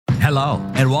Hello,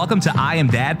 and welcome to I Am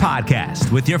Dad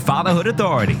podcast with your fatherhood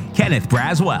authority, Kenneth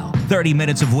Braswell. 30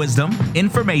 minutes of wisdom,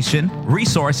 information,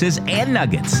 resources, and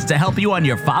nuggets to help you on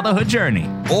your fatherhood journey.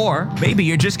 Or maybe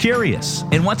you're just curious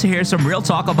and want to hear some real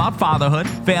talk about fatherhood,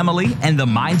 family, and the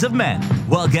minds of men.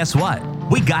 Well, guess what?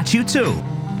 We got you too.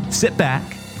 Sit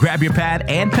back, grab your pad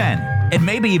and pen, and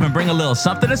maybe even bring a little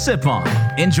something to sip on.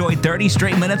 Enjoy 30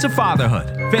 straight minutes of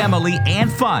fatherhood, family,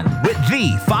 and fun with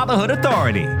the Fatherhood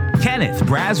Authority, Kenneth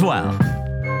Braswell.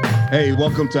 Hey,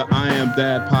 welcome to I Am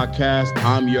Dad podcast.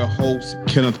 I'm your host,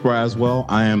 Kenneth Braswell.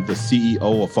 I am the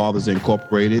CEO of Fathers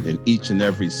Incorporated, and each and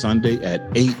every Sunday at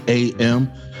 8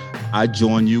 a.m., I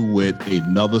join you with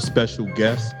another special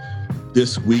guest.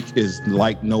 This week is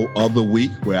like no other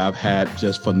week where I've had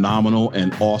just phenomenal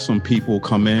and awesome people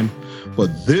come in. But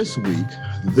this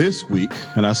week,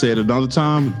 and I say it another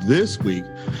time, this week,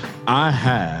 I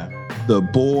have the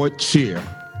board chair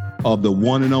of the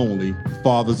one and only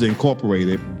Fathers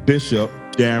Incorporated, Bishop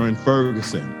Darren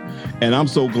Ferguson. And I'm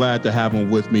so glad to have him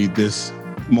with me this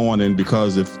morning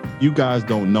because if you guys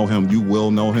don't know him, you will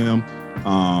know him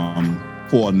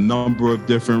for a number of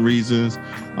different reasons.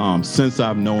 Since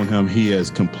I've known him, he has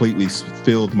completely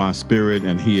filled my spirit,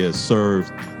 and he has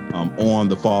served on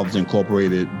the Fathers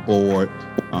Incorporated board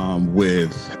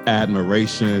with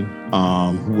admiration,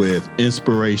 with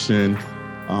inspiration,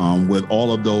 with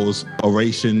all of those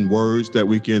oration words that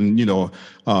we can,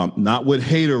 not with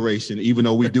hateration, even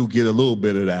though we do get a little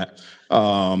bit of that.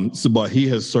 But he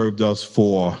has served us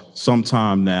for some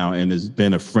time now and has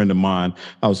been a friend of mine.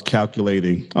 I was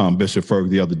calculating Bishop Ferg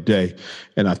the other day,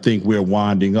 and I think we're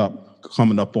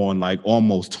coming up on like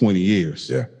almost 20 years.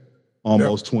 Yeah.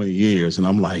 Almost 20 years. And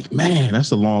I'm like, man,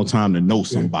 that's a long time to know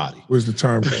somebody. Yeah. Where's the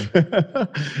time?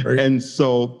 Right? And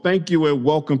so thank you and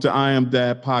welcome to I Am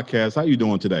Dad podcast. How you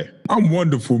doing today? I'm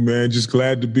wonderful, man. Just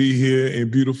glad to be here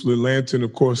in beautiful Atlanta. And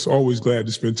of course, always glad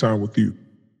to spend time with you.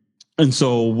 And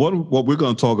so what we're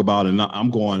going to talk about, and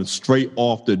I'm going straight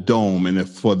off the dome. And if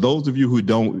for those of you who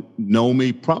don't know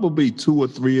me, probably 2 or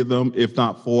 3 of them, if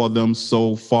not 4 of them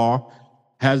so far,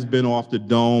 has been off the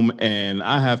dome. And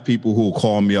I have people who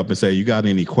call me up and say, you got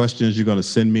any questions you're going to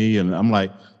send me? And I'm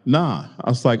like, nah. I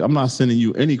was like, I'm not sending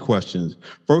you any questions.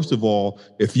 First of all,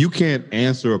 if you can't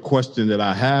answer a question that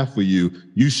I have for you,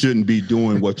 you shouldn't be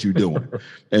doing what you're doing.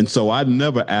 And so I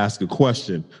never ask a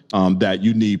question that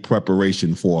you need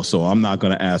preparation for. So I'm not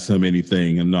going to ask him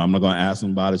anything. And I'm not going to ask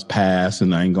him about his past.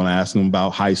 And I ain't going to ask him about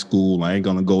high school. I ain't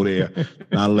going to go there,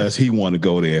 not unless he want to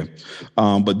go there.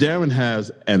 But Darren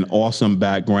has an awesome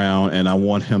background, and I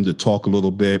want him to talk a little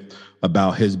bit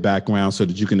about his background so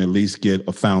that you can at least get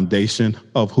a foundation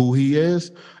of who he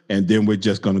is. And then we're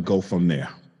just going to go from there.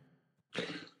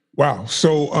 Wow.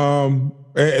 So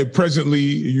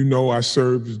presently, I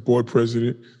serve as board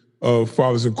president of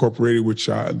Fathers Incorporated, which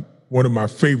one of my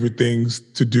favorite things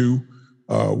to do,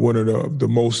 one of the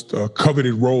most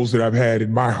coveted roles that I've had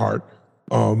in my heart.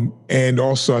 And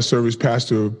also I serve as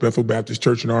pastor of Bethel Baptist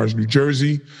Church in Orange, New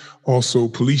Jersey, also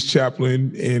police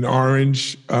chaplain in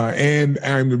Orange, and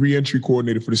I'm the reentry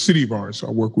coordinator for the city of Orange. So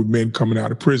I work with men coming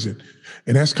out of prison.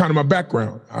 And that's kind of my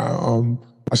background.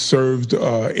 I served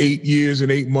 8 years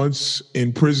and 8 months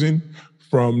in prison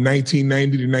from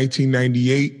 1990 to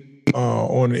 1998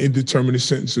 on an indeterminate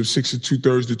sentence of 6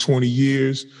 2/3 to 20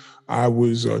 years. I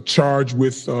was charged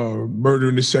with murder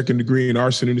in the second degree and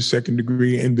arson in the second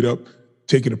degree, ended up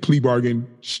taking a plea bargain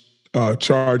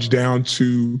charge down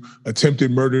to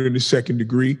attempted murder in the second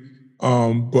degree.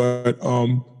 But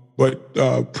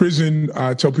prison,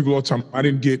 I tell people all the time, I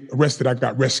didn't get arrested, I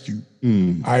got rescued.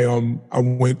 I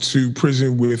went to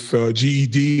prison with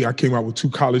GED. I came out with 2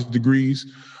 college degrees.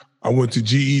 I went to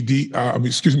I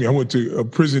went to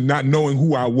prison not knowing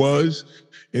who I was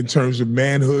in terms of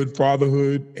manhood,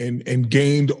 fatherhood, and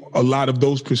gained a lot of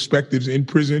those perspectives in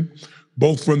prison,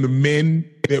 both from the men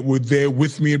that were there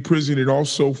with me in prison and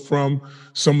also from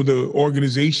some of the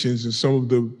organizations and some of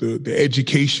the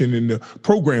education and the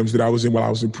programs that I was in while I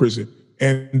was in prison.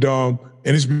 And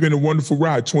it's been a wonderful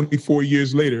ride. 24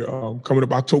 years later, coming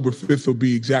up October 5th will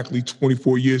be exactly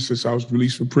 24 years since I was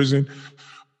released from prison.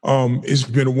 It's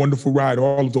been a wonderful ride.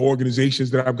 All of the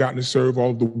organizations that I've gotten to serve, all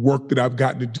of the work that I've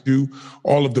gotten to do,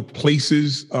 all of the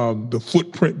places, the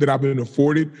footprint that I've been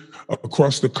afforded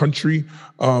across the country,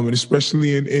 and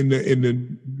especially in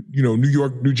the New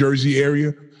York, New Jersey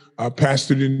area. I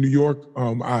pastored in New York.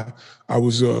 I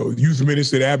was a youth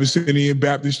minister at Abyssinian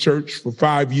Baptist Church for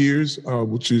 5 years,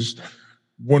 which is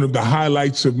one of the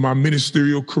highlights of my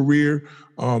ministerial career.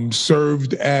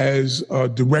 Served as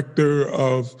director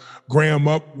of Graham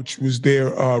Up, which was their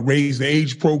Raise the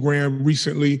Age program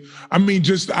recently. I mean,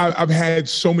 I've had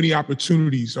so many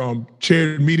opportunities,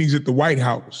 chaired meetings at the White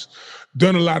House,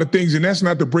 done a lot of things, and that's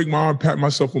not to break my arm, pat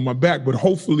myself on my back, but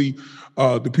hopefully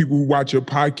the people who watch your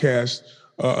podcast,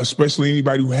 especially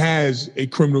anybody who has a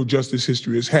criminal justice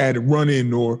history, has had a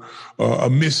run-in or a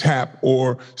mishap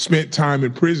or spent time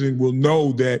in prison, will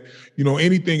know that,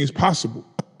 anything is possible.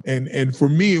 And for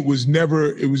me, it was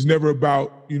never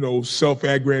about,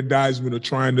 self-aggrandizement or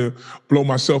trying to blow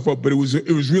myself up, but it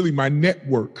was really my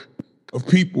network of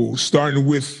people, starting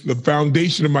with the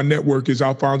foundation of my network is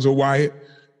Alfonso Wyatt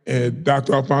and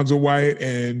Dr. Alfonso Wyatt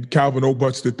and Calvin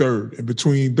O'Butts III. And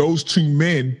between those two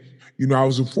men, I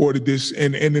was afforded this.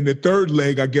 And then the third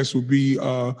leg, I guess, would be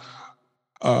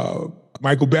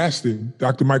Michael Baston,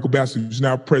 Dr. Michael Baston, who's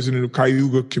now president of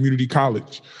Cayuga Community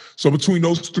College. So between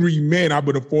those three men, I've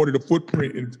been afforded a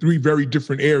footprint in three very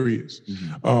different areas.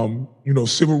 Mm-hmm.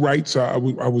 Civil rights, I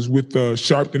was with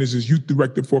Sharpton as his youth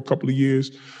director for a couple of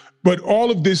years. But all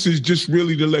of this is just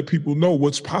really to let people know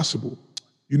what's possible.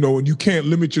 And you can't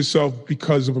limit yourself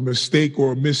because of a mistake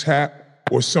or a mishap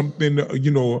or something,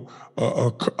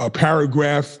 a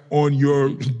paragraph on your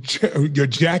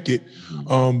jacket.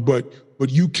 But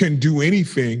you can do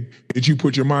anything that you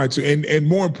put your mind to. And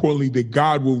more importantly, that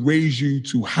God will raise you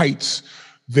to heights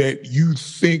that you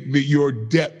think that your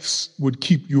depths would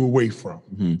keep you away from.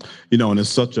 Mm-hmm. And it's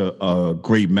such a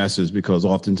great message, because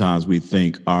oftentimes we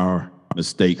think our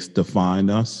mistakes define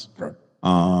us. Right.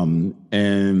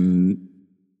 And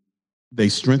they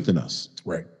strengthen us.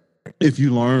 Right. If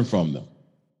you learn from them.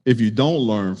 If you don't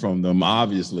learn from them,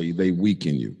 obviously they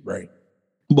weaken you. Right.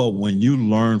 But when you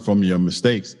learn from your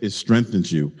mistakes, it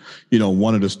strengthens you.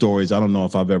 One of the stories, I don't know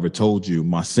if I've ever told you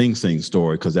my Sing Sing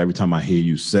story, because every time I hear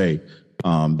you say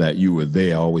that you were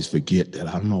there, I always forget that.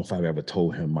 I don't know if I've ever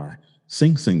told him my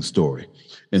Sing Sing story.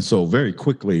 And so very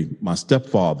quickly, my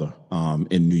stepfather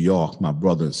in New York, my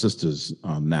brother and sister's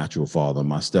natural father,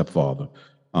 my stepfather,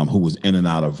 who was in and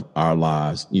out of our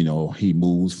lives, he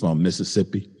moves from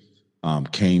Mississippi,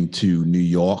 came to New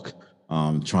York,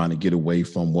 trying to get away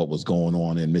from what was going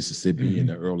on in Mississippi in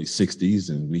the early 60s.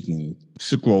 And we can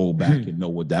scroll back and know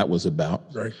what that was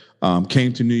about. Right.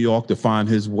 Came to New York to find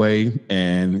his way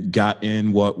and got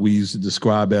in what we used to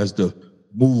describe as the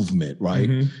movement, right?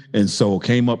 And so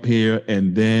came up here,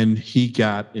 and then he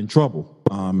got in trouble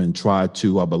and tried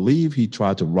to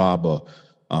rob a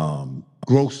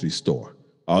grocery store,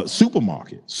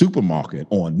 supermarket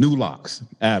on New Locks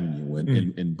Avenue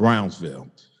in Brownsville.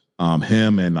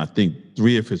 Him and I think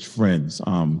 3 of his friends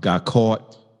got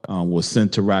caught, was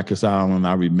sent to Rikers Island.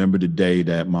 I remember the day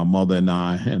that my mother and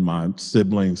I and my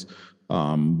siblings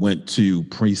went to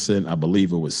precinct, I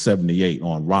believe it was 78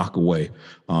 on Rockaway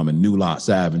in New Locks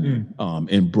Avenue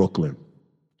in Brooklyn,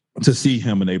 to see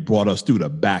him. And they brought us through the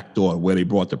back door, where they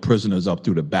brought the prisoners up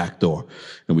through the back door.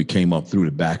 And we came up through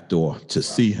the back door to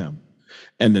see him.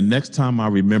 And the next time I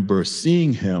remember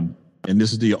seeing him, and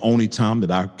this is the only time that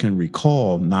I can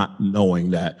recall not knowing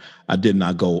that I did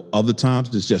not go other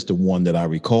times, it's just the one that I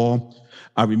recall.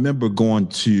 I remember going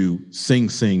to Sing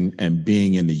Sing and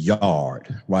being in the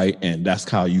yard, right? And that's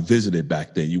how you visited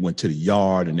back then. You went to the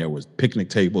yard, and there was picnic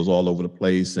tables all over the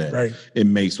place, and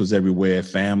inmates was everywhere,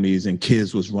 families and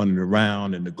kids was running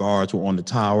around, and the guards were on the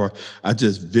tower. I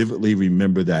just vividly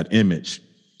remember that image.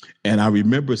 And I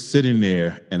remember sitting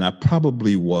there, and I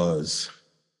probably was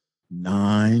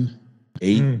 9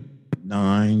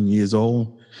 years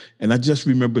old. And I just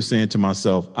remember saying to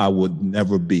myself, I would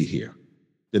never be here,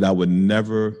 that I would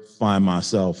never find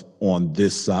myself on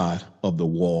this side of the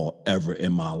wall ever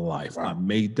in my life. Wow. I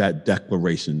made that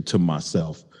declaration to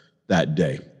myself that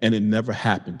day, and it never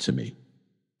happened to me.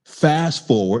 Fast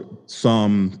forward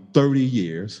some 30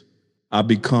 years, I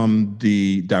become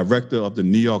the director of the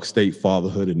New York State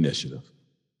Fatherhood Initiative.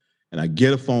 And I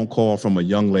get a phone call from a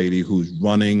young lady who's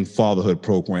running fatherhood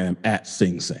program at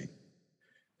Sing Sing.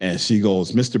 And she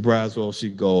goes, Mr. Braswell, she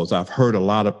goes, I've heard a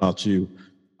lot about you.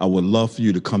 I would love for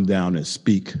you to come down and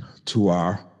speak to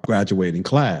our graduating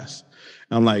class.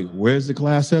 And I'm like, where's the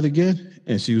class at again?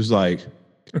 And she was like,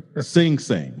 Sing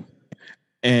Sing.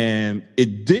 And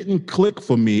it didn't click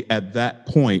for me at that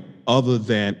point, other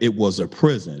than it was a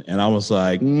prison. And I was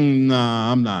like,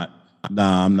 nah,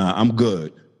 I'm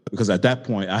good. Because at that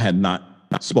point, I had not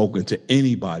spoken to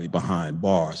anybody behind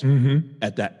bars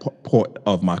at that point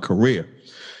of my career.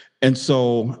 And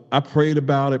so I prayed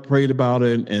about it,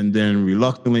 and then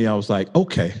reluctantly I was like,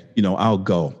 okay, I'll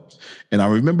go. And I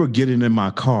remember getting in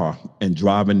my car and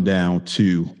driving down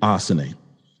to Ossining.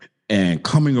 And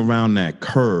coming around that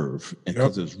curve, and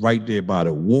because it's right there by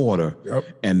the water,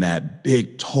 and that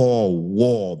big tall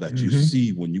wall that you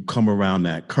see when you come around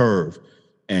that curve,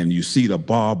 and you see the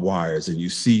barbed wires and you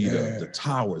see the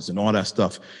towers and all that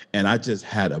stuff. And I just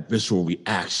had a visceral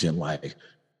reaction like,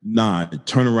 nah,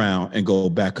 turn around and go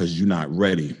back because you're not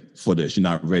ready for this. You're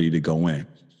not ready to go in.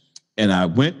 And I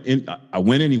went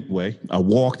anyway. I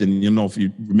walked, and if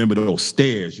you remember those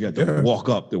stairs, you had to walk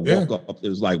up. Walk up. It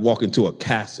was like walking to a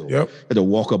castle. You had to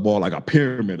walk up all like a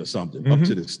pyramid or something up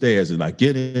to the stairs. And I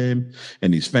get in,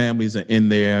 and these families are in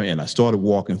there, and I started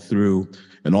walking through,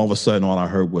 and all of a sudden, all I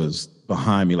heard was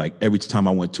behind me. Like every time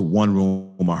I went to one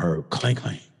room, I heard clang,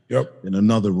 clang. In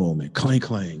another room, and clang,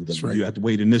 clang. Right. You have to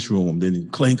wait in this room, then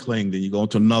clang, clang. Then you go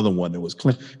into another one. It was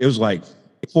clang. It was like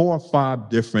 4 or 5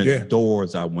 different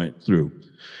doors I went through.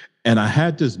 And I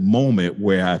had this moment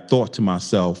where I thought to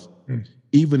myself,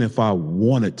 even if I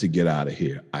wanted to get out of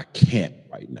here, I can't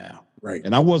right now. Right.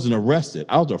 And I wasn't arrested.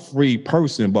 I was a free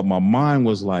person, but my mind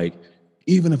was like,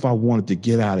 even if I wanted to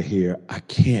get out of here, I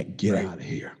can't get out of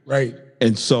here. Right.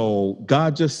 And so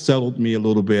God just settled me a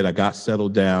little bit. I got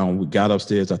settled down. We got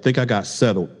upstairs. I think I got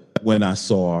settled when I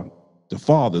saw the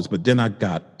fathers, but then I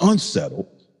got unsettled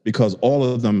because all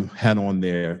of them had on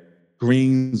their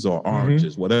greens or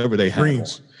oranges, whatever they had on.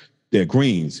 Their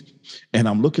greens. And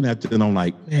I'm looking at them and I'm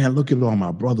like, man, look at all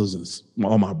my brothers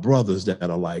that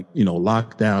are like,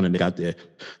 locked down, and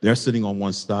they're sitting on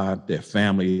one side, their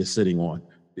family is sitting on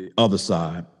the other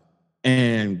side.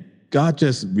 And God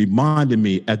just reminded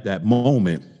me at that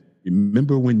moment,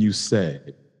 remember when you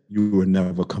said you were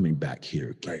never coming back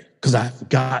here again? Because I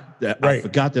forgot that. I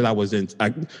forgot that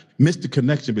I missed the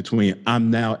connection between I'm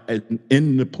now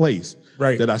in the place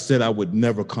that I said I would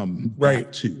never come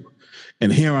back to.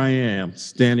 And here I am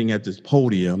standing at this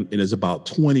podium, and it's about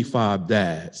 25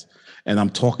 dads, and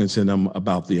I'm talking to them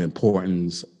about the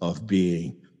importance of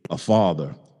being a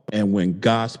father. And when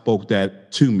God spoke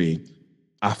that to me,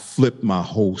 I flipped my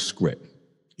whole script.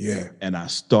 And I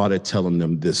started telling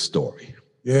them this story.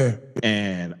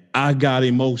 And I got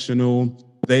emotional.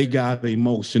 They got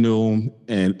emotional.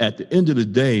 And at the end of the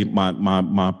day,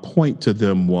 my point to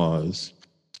them was,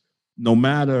 no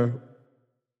matter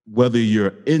whether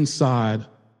you're inside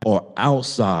or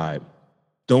outside,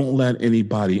 don't let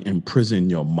anybody imprison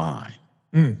your mind.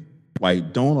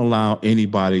 Like, don't allow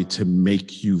anybody to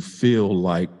make you feel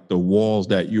like the walls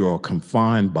that you are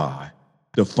confined by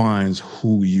defines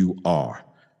who you are.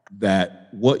 That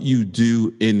what you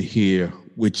do in here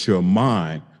with your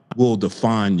mind will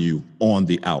define you on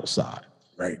the outside.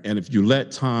 And if you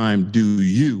let time do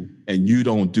you and you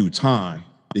don't do time,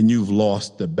 then you've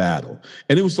lost the battle.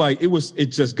 And it was like,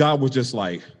 God was just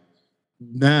like,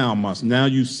 now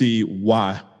you see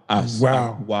why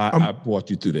I brought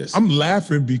you through this. I'm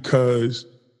laughing because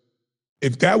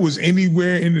if that was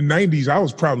anywhere in the 90s, I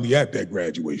was probably at that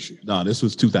graduation. No, this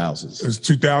was 2000s. It was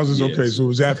 2000s? Yes. Okay, so it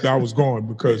was after I was gone,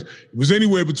 because it was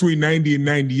anywhere between 90 and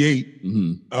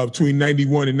 98. Between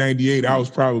 91 and 98, I was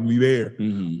probably there.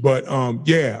 But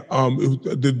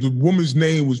the woman's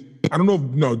name was, I don't know,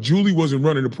 no, Julie wasn't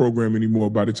running the program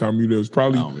anymore by the time you there. It was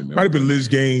probably, might have been Liz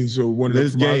Gaines or one of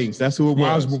Liz Gaines, that's who it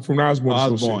was. From Osborne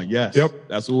Association. Yes. Yep.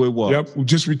 That's who it was. Who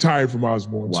just retired from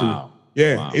Osborne too.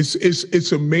 Yeah,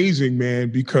 it's amazing,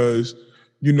 man, because,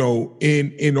 in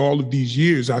all of these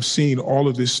years, I've seen all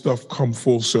of this stuff come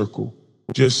full circle.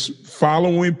 Just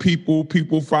following people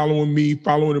following me,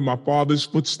 following in my father's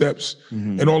footsteps,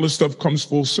 and all this stuff comes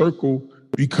full circle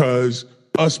because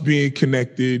us being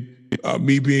connected,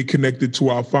 me being connected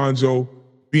to Alfonso,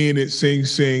 being at Sing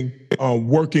Sing,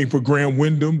 working for Graham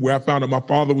Wyndham, where I found out my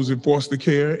father was in foster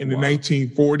care in the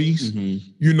 1940s,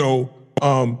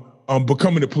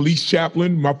 becoming a police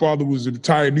chaplain. My father was a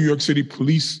retired New York City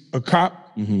police, a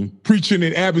cop, preaching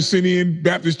in Abyssinian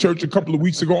Baptist Church a couple of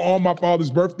weeks ago on my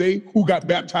father's birthday, who got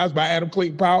baptized by Adam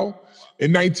Clayton Powell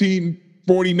in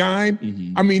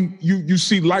 1949. I mean, you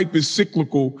see life is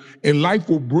cyclical, and life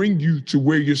will bring you to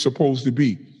where you're supposed to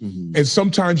be. And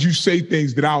sometimes you say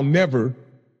things that I'll never,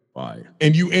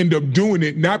 and you end up doing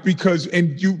it, not because,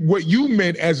 what you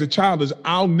meant as a child is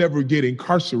I'll never get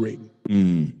incarcerated.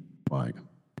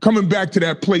 Coming back to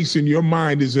that place in your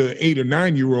mind as an 8 or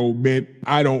 9 year old meant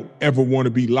I don't ever want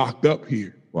to be locked up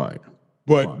here.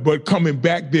 But coming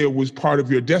back there was part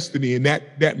of your destiny, and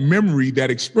that memory,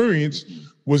 that experience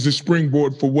was the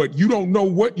springboard for what you don't know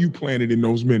what you planted in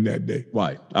those men that day.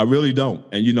 I really don't.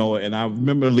 And and I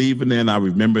remember leaving there, and I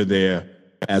remember there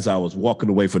as I was walking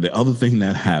away. For the other thing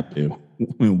that happened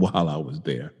while I was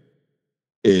there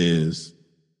is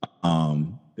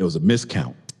there was a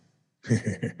miscount.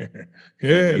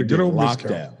 The good old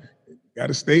lockdown. Got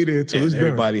to stay there till it's done.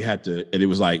 Everybody had to, and it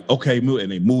was like, okay, move.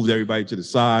 And they moved everybody to the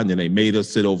side, and then they made us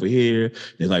sit over here.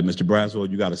 They're like, Mr.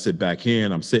 Braswell, you got to sit back here.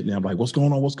 And I'm sitting there. I'm like, what's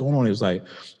going on? What's going on? It was like,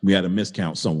 we had a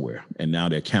miscount somewhere. And now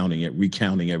they're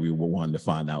recounting everyone to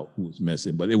find out who was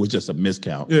missing. But it was just a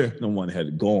miscount. Yeah. No one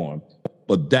had gone.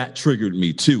 But that triggered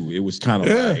me too. It was kind of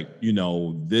like,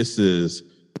 this is,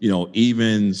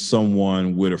 even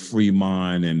someone with a free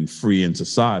mind and free in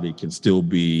society can still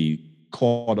be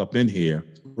caught up in here.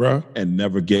 Right. And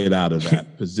never get out of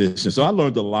that position. So I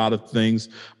learned a lot of things,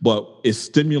 but it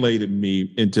stimulated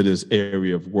me into this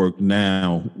area of work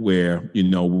now where,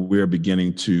 we're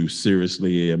beginning to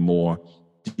seriously and more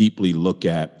deeply look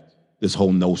at this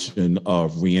whole notion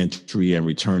of reentry and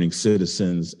returning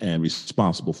citizens and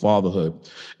responsible fatherhood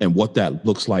and what that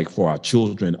looks like for our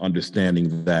children,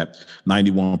 understanding that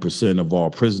 91% of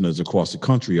all prisoners across the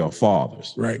country are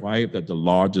fathers, right? That the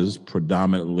largest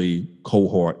predominantly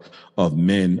cohort of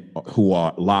men who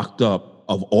are locked up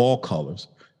of all colors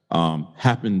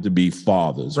happen to be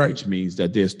fathers, which means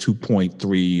that there's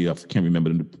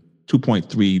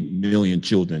 2.3 million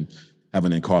children have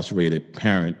an incarcerated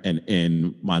parent, and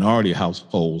in minority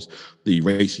households, the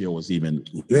ratio is even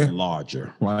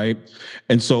larger, right?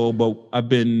 And so, but I've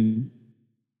been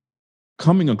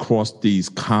coming across these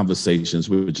conversations,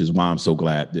 which is why I'm so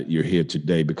glad that you're here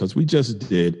today, because we just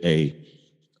did a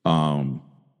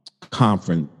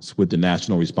conference with the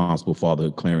National Responsible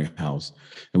Fatherhood Clearinghouse,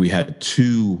 and we had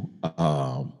two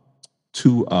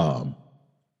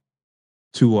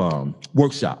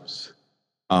workshops.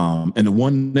 And the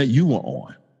one that you were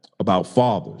on about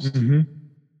fathers. Mm-hmm.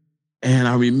 And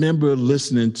I remember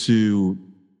listening to,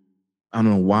 I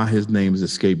don't know why his name has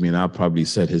escaped me, and I've probably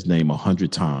said his name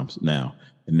 100 times now,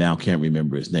 and now can't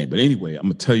remember his name. But anyway, I'm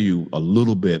gonna tell you a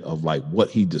little bit of like what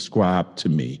he described to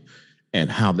me and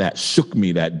how that shook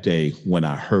me that day when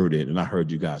I heard it, and I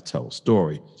heard you guys tell a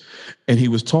story. And he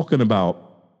was talking about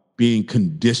being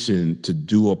conditioned to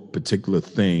do a particular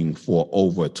thing for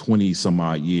over 20 some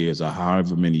odd years or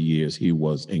however many years he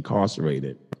was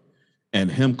incarcerated, and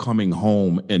him coming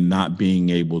home and not being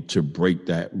able to break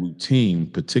that routine,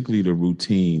 particularly the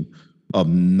routine of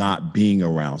not being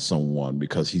around someone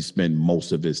because he spent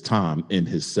most of his time in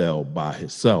his cell by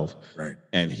himself. Right.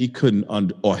 And he couldn't,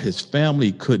 or his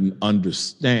family couldn't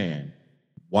understand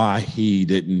why he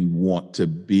didn't want to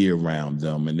be around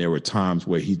them. And there were times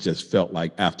where he just felt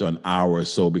like after an hour or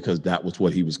so, because that was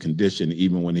what he was conditioned,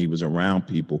 even when he was around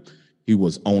people, he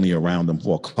was only around them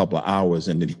for a couple of hours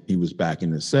and then he was back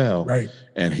in the cell. Right.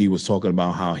 And he was talking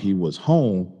about how he was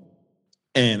home,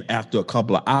 and after a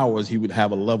couple of hours, he would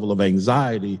have a level of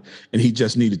anxiety and he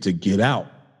just needed to get out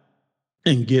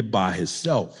and get by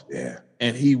himself. Yeah.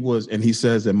 And he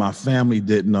says that my family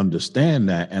didn't understand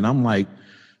that. And I'm like,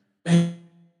 man,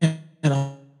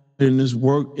 in this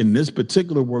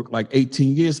particular work, like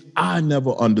 18 years, I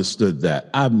never understood that.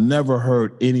 I've never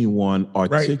heard anyone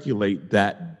articulate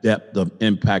that depth of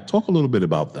impact. Talk a little bit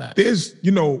about that. There's,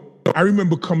 I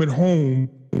remember coming home,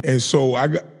 and so I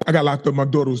got locked up. My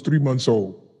daughter was 3 months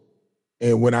old.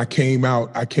 And when I came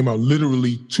out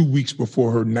literally 2 weeks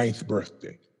before her 9th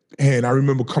birthday. And I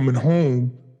remember coming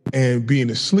home and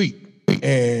being asleep.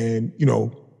 And,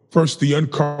 first, the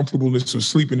uncomfortableness of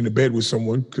sleeping in the bed with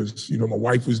someone because, my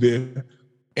wife was there.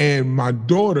 And my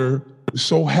daughter was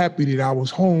so happy that I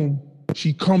was home.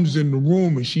 She comes in the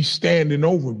room and she's standing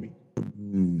over me.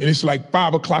 And it's like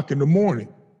 5 o'clock in the morning.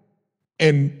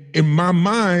 And in my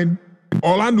mind,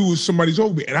 all I knew was somebody's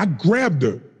over me. And I grabbed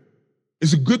her.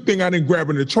 It's a good thing I didn't grab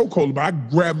her in the chokehold, but I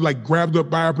grabbed her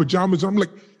by her pajamas. And I'm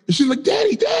like, and she's like,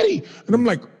 Daddy, Daddy. And I'm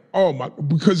like, oh my,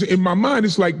 because in my mind,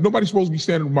 it's like, nobody's supposed to be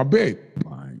standing over my bed.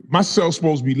 My cell's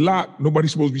supposed to be locked.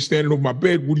 Nobody's supposed to be standing over my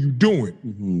bed. What are you doing?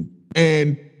 Mm-hmm.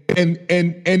 And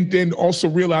then also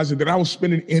realizing that I was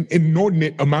spending an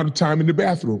inordinate amount of time in the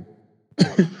bathroom.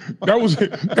 That's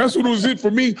what it was it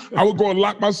for me. I would go and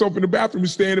lock myself in the bathroom and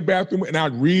stay in the bathroom, and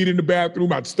I'd read in the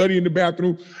bathroom, I'd study in the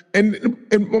bathroom. And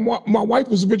my wife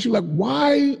was eventually like,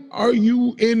 why are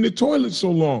you in the toilet so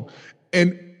long?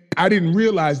 And I didn't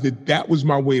realize that was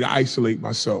my way to isolate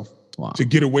myself, to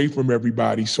get away from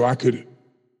everybody so I could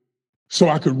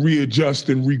readjust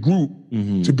and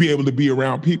regroup to be able to be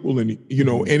around people. And,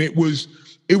 and it was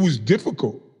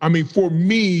difficult. I mean, for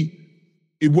me,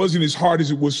 it wasn't as hard as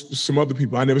it was for some other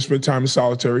people. I never spent time in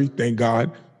solitary, thank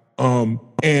God.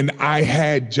 And I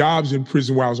had jobs in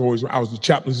prison where I was the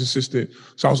chaplain's assistant.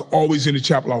 So I was always in the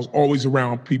chapel. I was always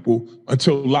around people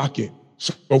until lock-in.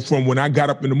 So from when I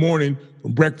got up in the morning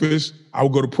from breakfast, I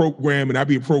would go to program, and I'd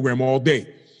be in program all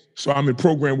day. So I'm in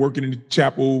program working in the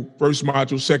chapel, first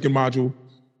module, second module,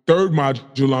 third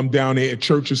module, I'm down there at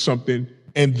church or something.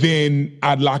 and then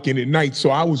I'd lock in at night. So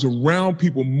I was around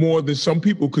people more than some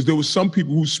people, because there was some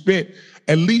people who spent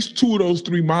at least 2 of those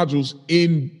 3 modules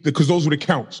because those were the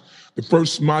counts. The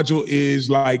first module is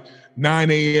like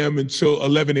 9 a.m. until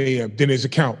 11 a.m. Then there's a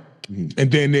count.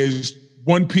 And then there's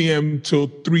 1 p.m. till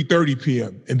 3:30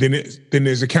 p.m. And then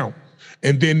there's a count.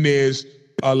 And then there's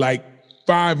like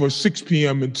 5 or 6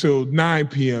 p.m. until 9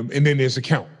 p.m. And then there's a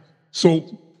count.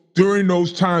 So during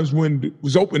those times when it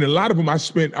was open, a lot of them I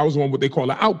was on what they call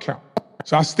an out count.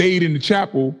 So I stayed in the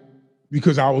chapel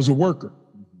because I was a worker.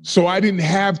 So I didn't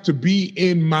have to be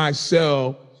in my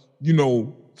cell,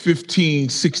 15,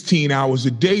 16 hours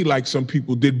a day like some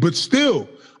people did. But still,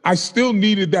 I still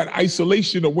needed that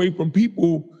isolation away from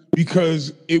people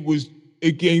because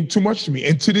it gained too much to me.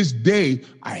 And to this day,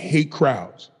 I hate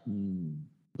crowds.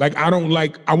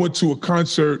 I went to a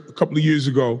concert a couple of years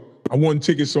ago. I won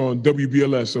tickets on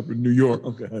WBLS up in New York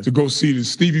to go see the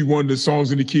Stevie Wonder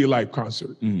Songs in the Key of Life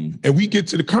concert. And we get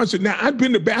to the concert. Now, I'd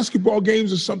been to basketball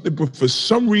games or something, but for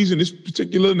some reason, this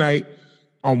particular night,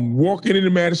 I'm walking into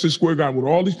Madison Square Garden with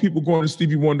all these people going to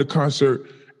Stevie Wonder concert,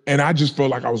 and I just felt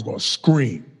like I was going to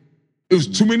scream. It was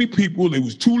too many people. It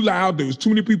was too loud. There was too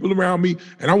many people around me,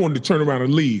 and I wanted to turn around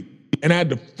and leave. And I had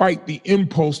to fight the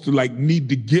impulse to need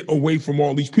to get away from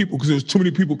all these people because there was too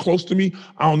many people close to me.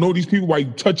 I don't know these people. Why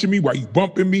you touching me? Why you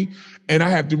bumping me? And I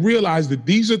have to realize that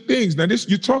these are things. Now, this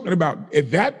you're talking about at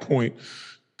that point,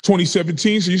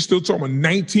 2017, so you're still talking about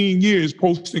 19 years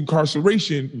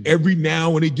post-incarceration. Every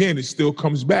now and again, it still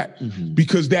comes back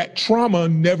because that trauma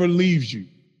never leaves you.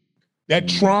 That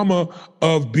trauma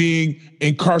of being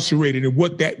incarcerated and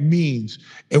what that means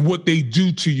and what they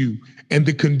do to you and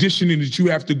the conditioning that you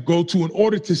have to go to in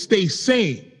order to stay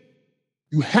sane.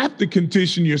 You have to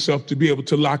condition yourself to be able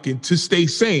to lock in, to stay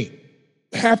sane.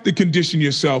 You have to condition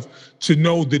yourself to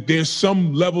know that there's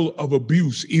some level of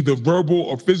abuse, either verbal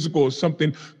or physical or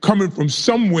something coming from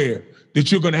somewhere that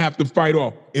you're gonna have to fight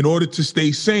off in order to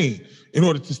stay sane, in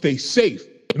order to stay safe,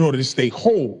 in order to stay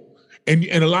whole. And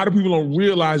a lot of people don't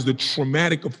realize the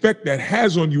traumatic effect that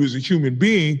has on you as a human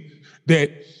being,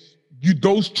 that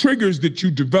those triggers that you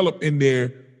develop in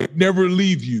there never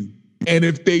leave you. And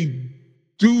if they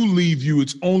do leave you,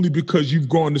 it's only because you've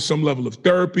gone to some level of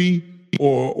therapy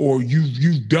or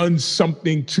you've done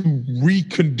something to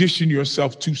recondition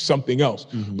yourself to something else.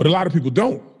 But a lot of people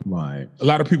don't. Right. A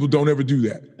lot of people don't ever do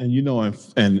that. And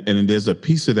and there's a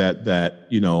piece of that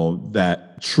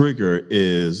trigger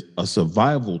is a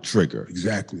survival trigger.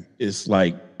 Exactly. It's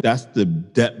like that's the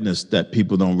depthness that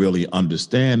people don't really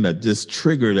understand, that this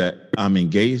trigger that I'm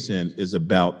engaged in is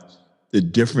about the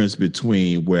difference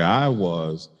between where I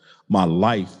was, my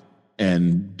life,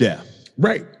 and death.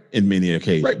 Right. In many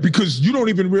occasions. Right, because you don't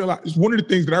even realize, one of the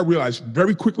things that I realized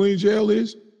very quickly in jail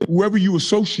is whoever you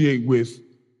associate with,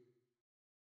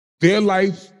 their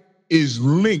life is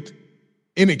linked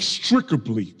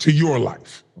inextricably to your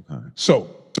life. Okay.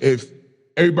 So if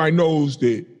everybody knows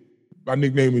that my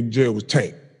nickname in jail was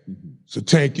Tank. So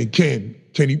Tank and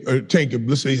Tank and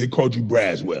let's say they called you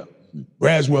Braswell.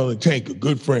 Braswell and Tank are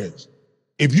good friends.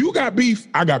 If you got beef,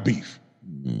 I got beef.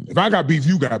 If I got beef,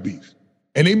 you got beef.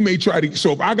 And they may try to,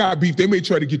 so if I got beef, they may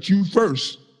try to get you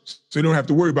first so they don't have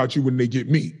to worry about you when they get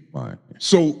me. Right.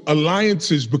 So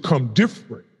alliances become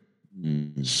different.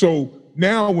 So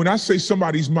now when I say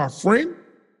somebody's my friend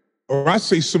or I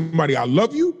say somebody I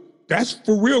love you, that's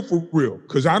for real,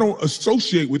 because I don't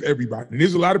associate with everybody. And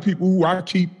there's a lot of people who I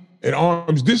keep at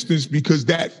arm's distance because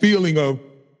that feeling of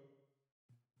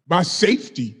my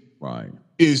safety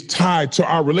is tied to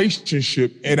our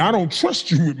relationship, and I don't trust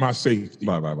you with my safety.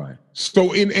 Right.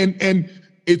 So and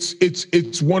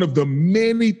it's one of the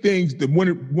many things that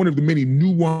one of the many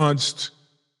nuanced,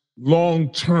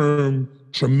 long-term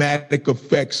traumatic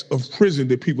effects of prison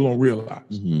that people don't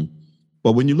realize.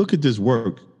 But when you look at this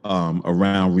work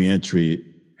around reentry,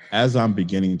 as I'm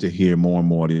beginning to hear more and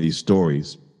more of these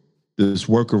stories, this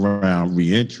work around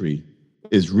reentry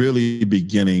is really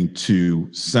beginning to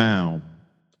sound,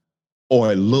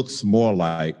 or it looks more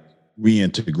like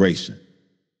reintegration,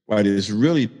 right? It's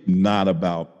really not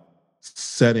about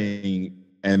setting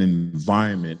an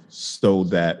environment so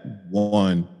that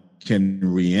one can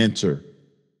reenter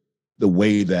the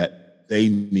way that they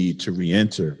need to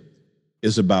reenter.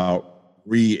 It's about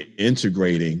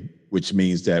reintegrating, which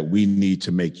means that we need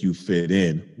to make you fit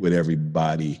in with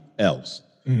everybody else.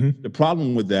 The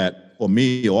problem with that for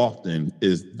me often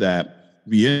is that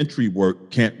reentry work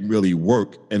can't really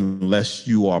work unless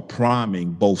you are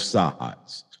priming both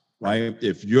sides, right?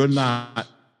 If you're not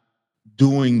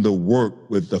doing the work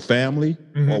with the family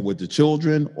or with the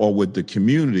children or with the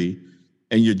community,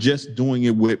 and you're just doing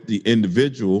it with the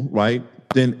individual, right?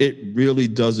 Then it really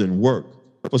doesn't work.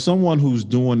 For someone who's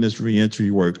doing this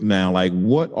reentry work now, like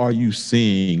what are you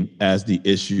seeing as the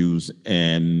issues?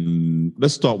 And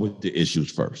let's start with the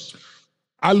issues first.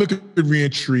 I look at the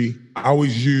reentry, I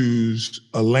always use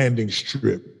a landing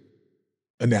strip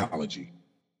analogy.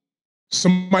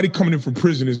 Somebody coming in from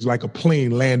prison is like a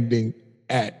plane landing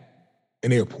at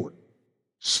an airport.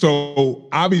 So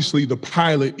obviously the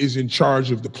pilot is in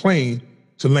charge of the plane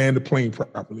to land the plane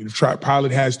properly. The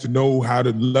pilot has to know how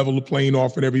to level the plane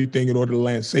off and everything in order to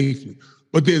land safely.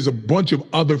 But there's a bunch of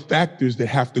other factors that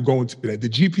have to go into that. The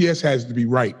GPS has to be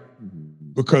right,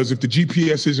 because if the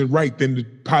GPS isn't right, then the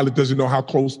pilot doesn't know how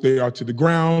close they are to the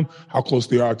ground, how close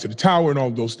they are to the tower, and all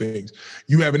of those things.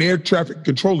 You have an air traffic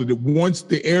controller that once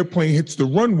the airplane hits the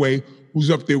runway,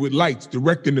 who's up there with lights,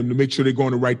 directing them to make sure they go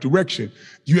in the right direction.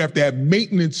 You have to have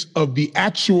maintenance of the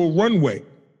actual runway,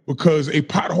 because a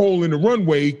pothole in the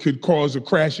runway could cause a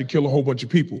crash and kill a whole bunch of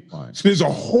people. Right. So there's a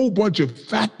whole bunch of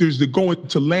factors that go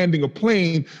into landing a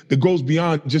plane that goes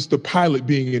beyond just the pilot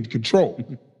being in control.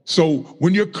 So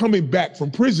when you're coming back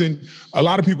from prison, a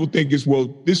lot of people think it's, well,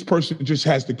 this person just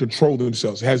has to control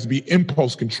themselves. It has to be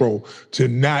impulse control to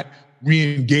not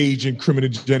re-engage in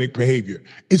criminogenic behavior.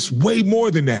 It's way more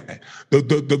than that.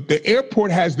 The airport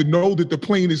has to know that the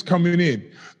plane is coming in.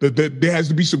 There has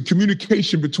to be some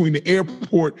communication between the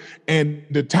airport and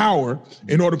the tower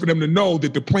in order for them to know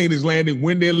that the plane is landing,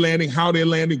 when they're landing, how they're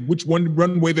landing, which one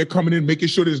runway they're coming in, making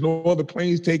sure there's no other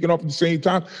planes taking off at the same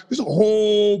time. There's a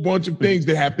whole bunch of things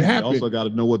that have to happen. You also got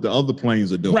to know what the other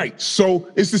planes are doing. Right.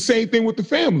 So it's the same thing with the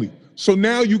family. So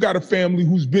now you got a family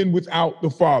who's been without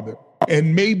the father.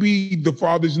 And maybe the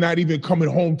father's not even coming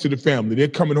home to the family. They're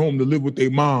coming home to live with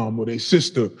their mom or their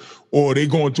sister, or they're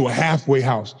going to a halfway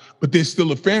house, but there's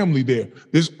still a family there.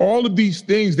 There's all of these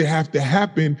things that have to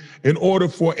happen in order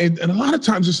for, and a lot of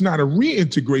times it's not a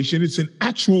reintegration, it's an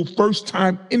actual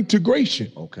first-time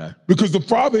integration. Okay. Because the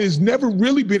father has never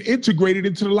really been integrated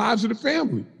into the lives of the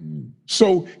family.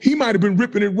 So he might have been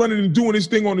ripping and running and doing his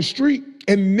thing on the street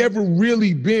and never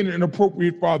really been an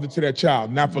appropriate father to that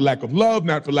child, not for lack of love,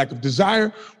 not for lack of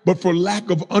desire, but for lack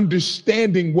of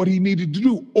understanding what he needed to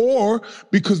do, or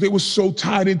because they were so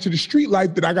tied into the street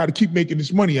life that I got to keep making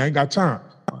this money. I ain't got time.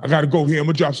 I got to go here. I'm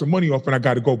gonna drop some money off and I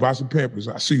got to go buy some Pampers.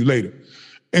 I'll see you later.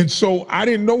 And so I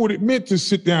didn't know what it meant to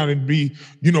sit down and be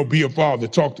a father,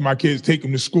 talk to my kids, take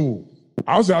them to school.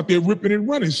 I was out there ripping and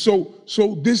running. So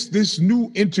this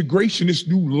new integration, this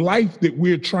new life that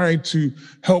we're trying to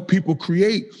help people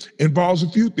create involves a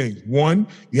few things. One,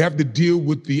 you have to deal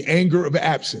with the anger of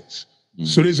absence.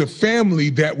 So there's a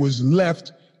family that was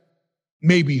left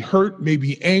maybe hurt,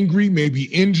 maybe angry, maybe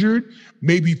injured,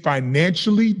 maybe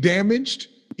financially damaged,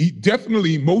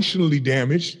 definitely emotionally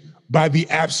damaged by the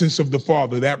absence of the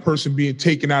father, that person being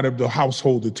taken out of the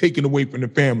household or taken away from the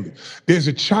family. There's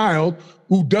a child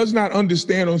who does not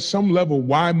understand on some level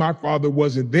why my father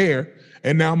wasn't there,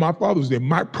 and now my father's there.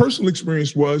 My personal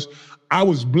experience was I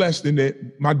was blessed in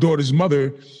that my daughter's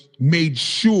mother made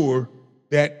sure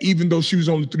that even though she was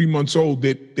only 3 months old,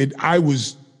 that I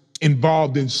was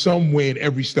involved in some way in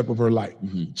every step of her life.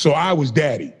 So I was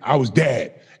daddy, I was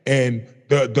dad. And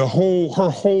her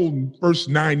whole first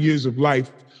 9 years of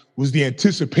life was the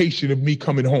anticipation of me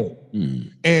coming home.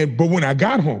 But when I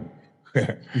got home,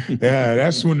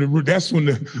 that's when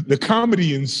the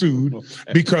comedy ensued,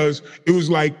 because it was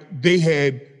like they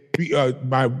had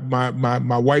my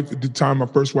wife at the time, my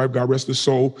first wife, God rest her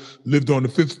soul, lived on the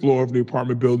 5th floor of the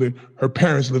apartment building. Her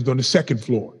parents lived on the 2nd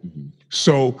floor.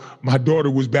 So my daughter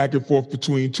was back and forth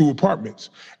between 2 apartments,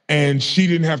 and she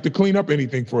didn't have to clean up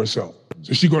anything for herself.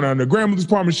 So she go down to grandmother's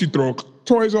apartment, she throw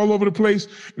toys all over the place,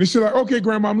 and she's like, okay,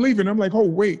 grandma, I'm leaving. I'm like, oh,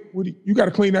 wait, you got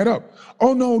to clean that up.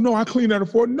 Oh, no, I clean that up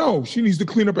for her. No, she needs to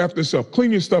clean up after herself. Clean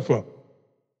your stuff up.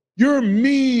 You're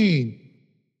mean.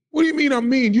 What do you mean I'm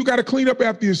mean? You got to clean up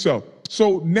after yourself.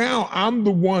 So now I'm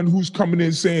the one who's coming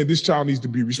in saying this child needs to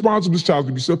be responsible, this child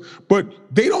needs to be so, but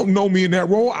they don't know me in that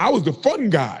role. I was the fun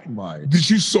guy that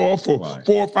you saw for 4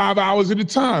 or 5 hours at a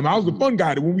time. I was the fun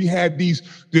guy that when we had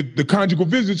the conjugal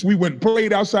visits, we went and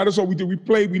played outside. That's all we did. We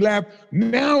played, we laughed.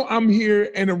 Now I'm here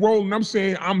in a role and I'm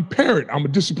saying I'm a parent, I'm a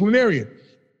disciplinarian.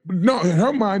 But no, in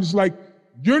her mind, it's like,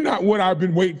 you're not what I've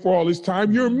been waiting for all this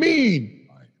time. You're mean.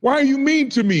 Why are you mean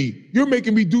to me? You're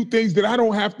making me do things that I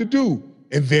don't have to do.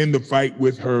 And then the fight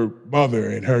with her mother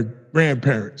and her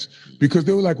grandparents, because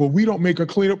they were like, well, we don't make her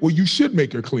clean up. Well, you should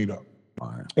make her clean up.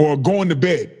 Or going to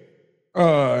bed.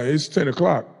 It's 10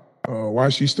 o'clock. Why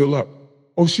is she still up?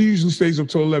 Oh, she usually stays up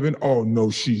till 11. Oh,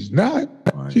 no, she's not.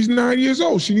 She's 9 years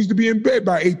old. She needs to be in bed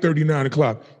by 8:30, 9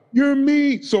 o'clock. You're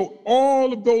mean. So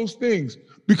all of those things,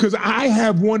 because I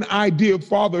have one idea of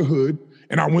fatherhood,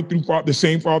 And I went through the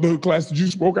same fatherhood class that you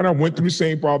spoke, and I went through the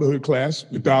same fatherhood class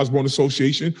with the Osborne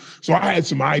Association. So I had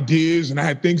some ideas and I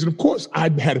had things. And of course, I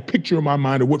had a picture in my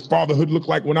mind of what fatherhood looked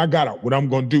like when I got out, what I'm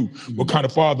going to do, what kind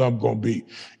of father I'm going to be,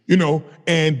 you know,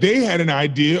 and they had an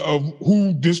idea of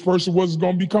who this person was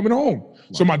going to be coming home.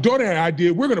 So my daughter had an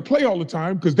idea, we're going to play all the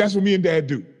time because that's what me and dad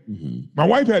do. My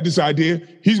wife had this idea,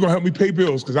 he's going to help me pay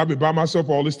bills because I've been by myself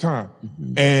all this time.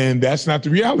 And that's not the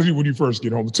reality when you first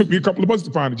get home. It took me a couple of months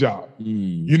to find a job.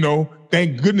 You know,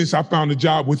 thank goodness I found a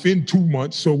job within 2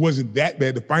 months, so it wasn't that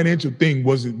bad. The financial thing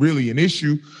wasn't really an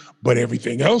issue, but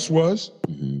everything else was,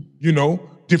 you know,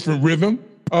 different rhythm.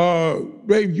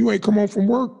 Babe, you ain't come home from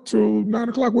work till 9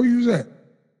 o'clock. Where you was at?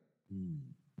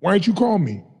 Why ain't you call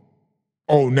me?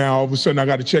 Oh, now all of a sudden I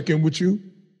got to check in with you?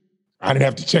 I didn't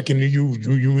have to check in to you.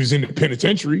 You was in the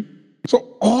penitentiary.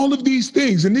 So all of these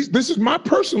things, and this is my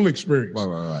personal experience.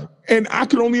 Right. And I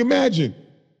could only imagine,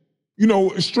 you know,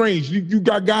 it's strange. You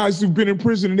got guys who've been in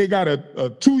prison and they got a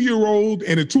 2-year-old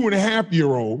and a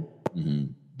 2.5-year-old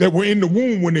that were in the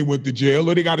womb when they went to jail,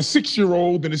 or they got a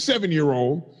 6-year-old and a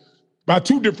 7-year-old by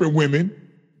 2 different women.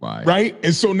 Right.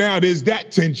 And so now there's that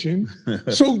tension.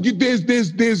 So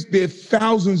there's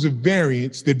thousands of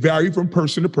variants that vary from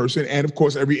person to person. And of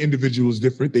course, every individual is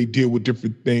different. They deal with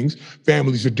different things.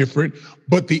 Families are different,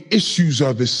 but the issues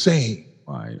are the same.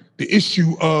 The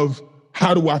issue of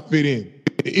how do I fit in?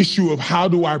 The issue of how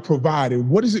do I provide?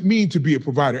 And what does it mean to be a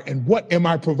provider? And what am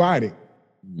I providing?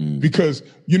 Because,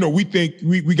 you know, we think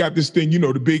we got this thing, you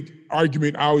know, the big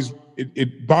argument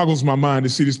it boggles my mind to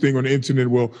see this thing on the internet.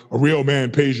 Well, a real man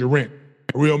pays your rent.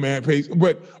 A real man pays,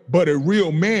 but a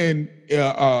real man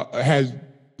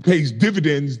pays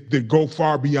dividends that go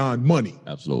far beyond money.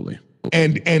 Absolutely.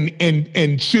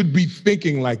 And should be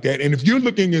thinking like that. And if you're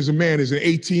looking as a man as an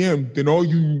ATM, then all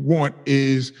you want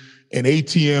is an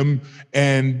ATM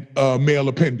and a male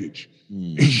appendage.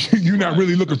 You're not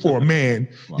really looking for a man.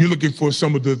 You're looking for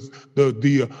some of the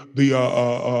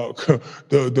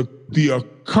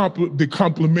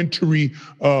complementary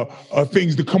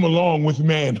things that come along with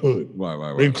manhood,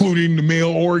 including the male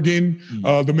organ,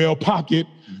 the male pocket,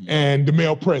 and the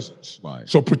male presence.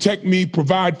 So protect me,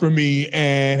 provide for me,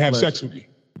 and have sex with me.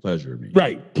 Pleasure me.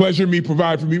 Right. Pleasure me,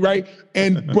 provide for me. Right.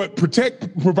 And but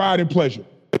protect, provide, and pleasure.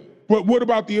 But what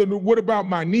about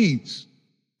my needs?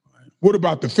 What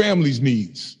about the family's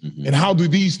needs? And how do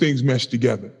these things mesh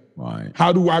together?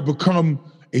 How do I become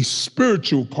a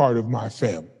spiritual part of my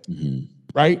family?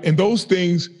 Right? And those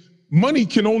things, money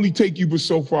can only take you but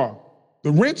so far.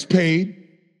 The rent's paid.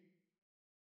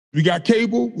 We got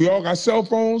cable. We all got cell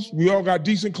phones. We all got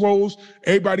decent clothes.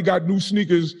 Everybody got new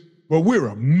sneakers, but we're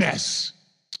a mess.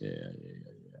 Yeah.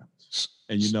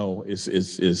 And you know,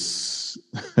 it's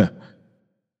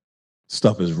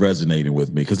stuff is resonating with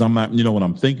me because I'm not, you know, what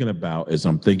I'm thinking about is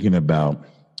I'm thinking about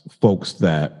folks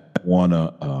that want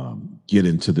to get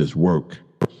into this work,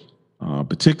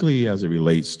 particularly as it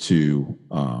relates to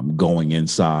going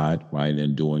inside, right,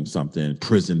 and doing something,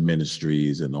 prison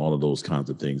ministries and all of those kinds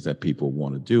of things that people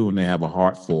want to do and they have a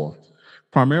heart for,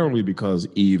 primarily because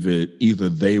either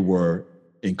they were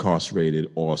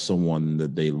incarcerated or someone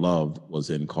that they loved was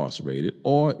incarcerated,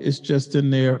 or it's just in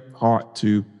their heart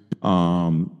to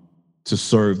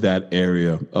serve that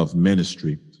area of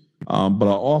ministry. But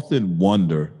I often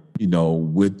wonder, you know,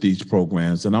 with these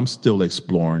programs, and I'm still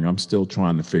exploring, I'm still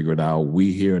trying to figure it out.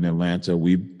 We here in Atlanta,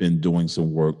 we've been doing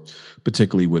some work,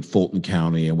 particularly with Fulton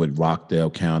County and with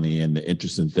Rockdale County. And the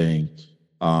interesting thing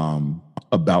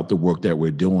about the work that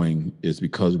we're doing is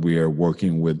because we are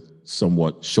working with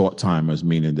somewhat short timers,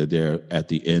 meaning that they're at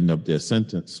the end of their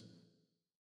sentence.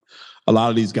 A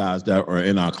lot of these guys that are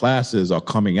in our classes are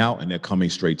coming out and they're coming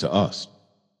straight to us.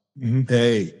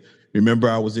 Hey, remember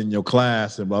I was in your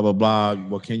class and blah, blah, blah.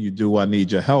 What can you do? I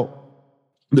need your help.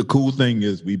 The cool thing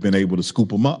is we've been able to scoop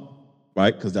them up,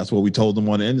 right? Because that's what we told them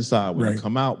on the inside. When they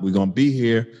come out, we're going to be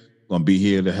here. We're going to be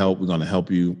here to help. We're going to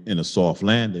help you in a soft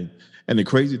landing. And the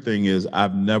crazy thing is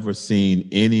I've never seen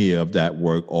any of that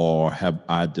work or have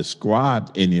I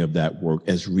described any of that work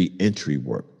as reentry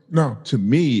work. No. To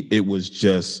me, it was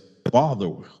just father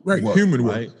work, human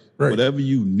work. Right. Whatever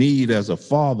you need as a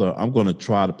father, I'm going to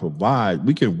try to provide.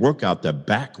 We can work out the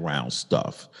background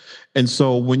stuff. And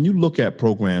so when you look at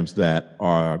programs that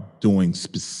are doing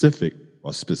specific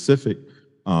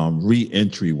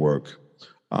reentry work,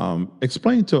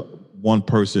 explain to one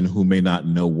person who may not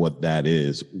know what that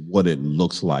is, what it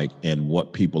looks like, and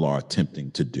what people are attempting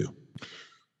to do.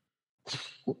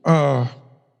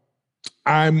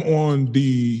 I'm on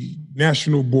the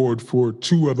national board for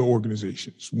 2 other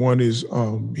organizations. One is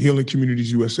Healing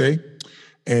Communities USA,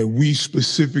 And we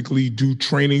specifically do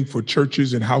training for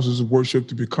churches and houses of worship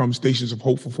to become stations of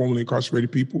hope for formerly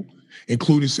incarcerated people,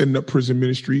 including setting up prison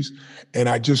ministries. And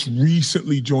I just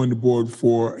recently joined the board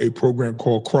for a program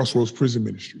called Crossroads Prison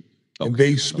Ministry. Okay. And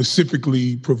they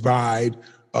specifically provide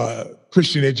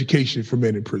Christian education for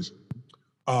men in prison.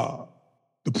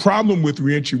 The problem with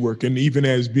reentry work, and even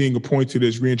as being appointed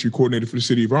as reentry coordinator for the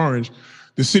city of Orange,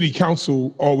 the city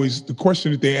council always, the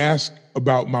question that they ask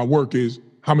about my work is,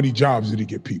 how many jobs did it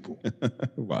get people?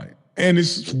 Right. And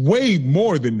it's way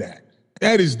more than that.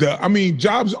 That is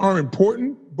jobs are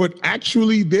important, but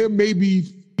actually there may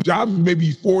be jobs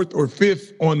maybe fourth or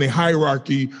fifth on the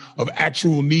hierarchy of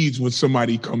actual needs when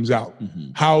somebody comes out.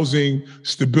 Mm-hmm. Housing,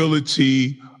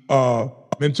 stability,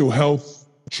 mental health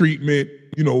treatment,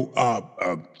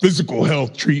 physical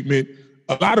health treatment.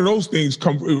 A lot of those things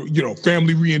come,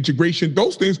 family reintegration,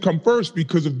 those things come first,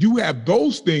 because if you have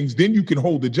those things, then you can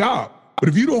hold the job. But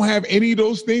if you don't have any of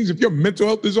those things, if your mental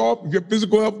health is off, if your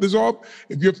physical health is off,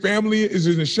 if your family is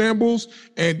in a shambles,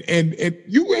 and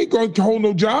you ain't going to hold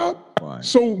no job. Right.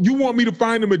 So you want me to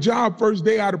find them a job first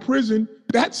day out of prison?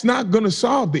 That's not going to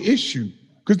solve the issue,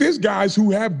 because there's guys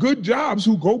who have good jobs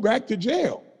who go back to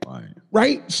jail.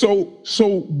 Right?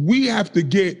 So we have to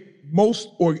get most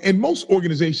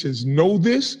organizations know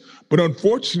this, but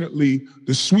unfortunately,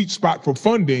 the sweet spot for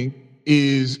funding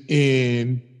is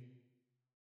in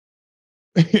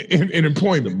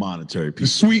employment. The monetary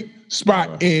piece. The sweet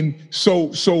spot in,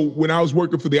 so when I was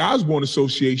working for the Osborne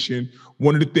Association,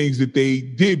 one of the things that they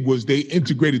did was they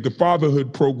integrated the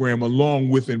Fatherhood program along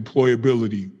with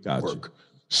employability work.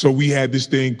 So we had this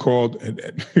thing called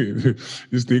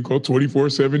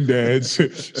 24/7 Dads.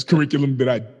 This curriculum that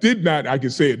I can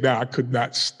say it now, I could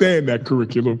not stand that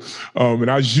curriculum. And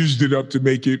I used it up to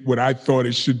make it what I thought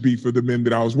it should be for the men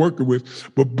that I was working with.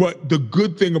 But the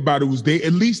good thing about it was they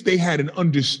had an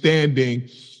understanding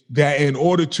that in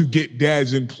order to get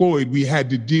dads employed, we had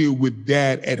to deal with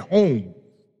dad at home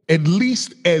at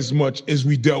least as much as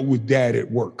we dealt with dad at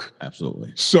work.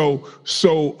 Absolutely. So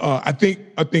I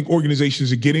think organizations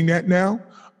are getting that now,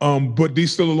 but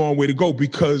there's still a long way to go,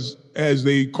 because as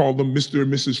they call them, Mr.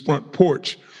 and Mrs. Front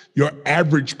Porch, your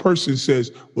average person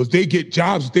says, well, if they get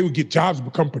jobs, if they would get jobs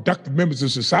and become productive members of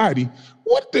society.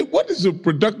 What does a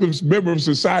productive member of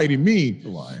society mean?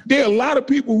 Why? There are a lot of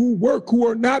people who work who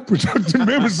are not productive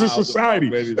members of society.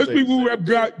 There's people who have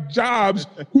got jobs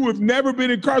who have never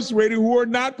been incarcerated who are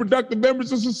not productive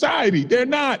members of society. They're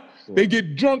not. They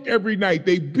get drunk every night.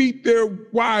 They beat their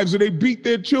wives or they beat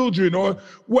their children or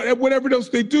whatever else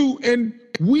they do. And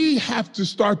we have to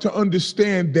start to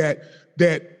understand that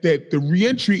the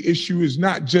reentry issue is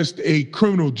not just a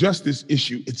criminal justice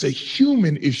issue. It's a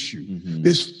human issue. Mm-hmm.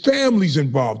 There's families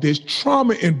involved. There's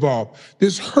trauma involved.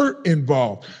 There's hurt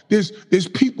involved. There's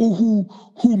people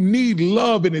who need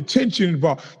love and attention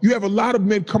involved. You have a lot of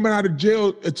men coming out of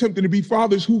jail attempting to be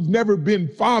fathers who've never been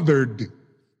fathered.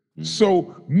 Mm-hmm.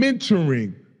 So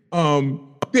mentoring,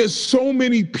 there's so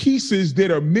many pieces that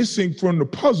are missing from the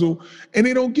puzzle, and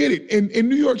they don't get it. In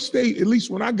New York State, at least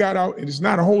when I got out, and it's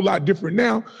not a whole lot different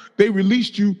now, they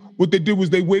released you. What they did was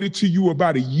they waited till you were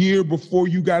about a year before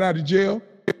you got out of jail,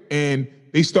 and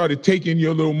they started taking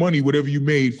your little money, whatever you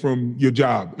made from your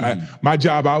job. Mm-hmm. My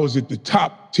job, I was at the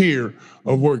top tier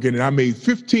of working, and I made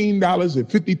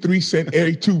 $15.53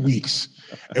 every 2 weeks.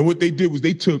 And what they did was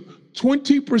they took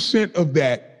 20% of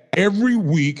that every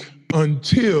week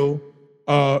until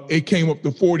it came up to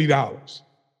 $40.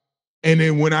 And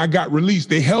then when I got released,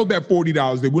 they held that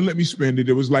 $40. They wouldn't let me spend it.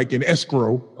 It was like an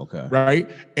escrow, okay, right?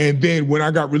 And then when I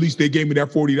got released, they gave me that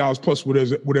 $40 plus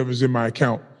whatever's in my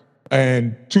account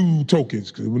and 2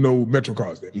 tokens, because there were no Metro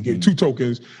cards there. You get 2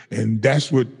 tokens, and that's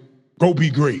what, go be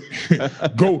great.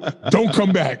 Go, don't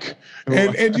come back.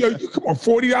 And you come on,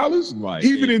 $40? Right.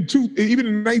 Even in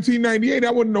 1998,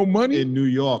 that wasn't no money. In New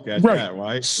York at that,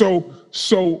 right? So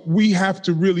we have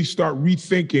to really start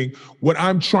rethinking. What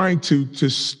I'm trying to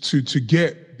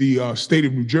get the state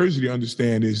of New Jersey to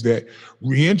understand is that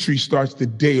reentry starts the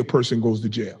day a person goes to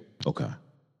jail. Okay.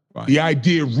 Right. The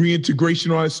idea of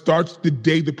reintegration on it starts the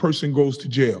day the person goes to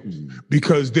jail,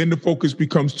 because then the focus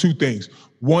becomes 2 things.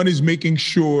 One is making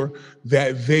sure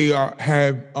that they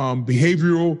have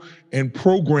behavioral and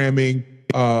programming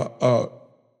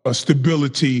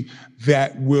stability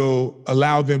that will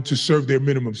allow them to serve their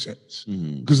minimum sentence.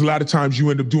 Because a lot of times you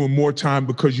end up doing more time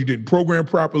because you didn't program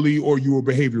properly or you were a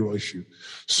behavioral issue.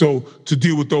 So to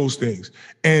deal with those things.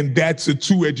 And that's a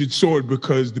 2-edged sword,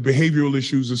 because the behavioral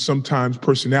issues are sometimes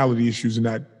personality issues and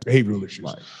not behavioral issues.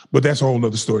 Right. But that's a whole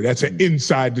nother story. That's an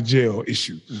inside the jail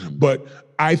issue. But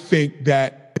I think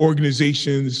that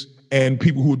organizations and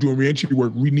people who are doing reentry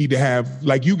work, we need to have,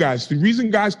 like you guys, the reason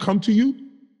guys come to you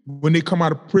when they come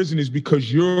out of prison is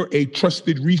because you're a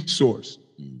trusted resource.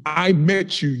 I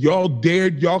met you,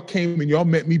 y'all came and y'all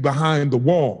met me behind the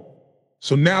wall.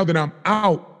 So now that I'm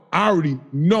out, I already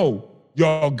know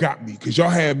y'all got me because y'all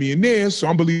had me in there, so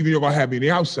I'm believing y'all gonna have me on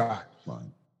the outside.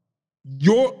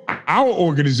 Right. Our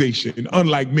organization,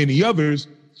 unlike many others,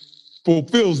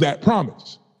 fulfills that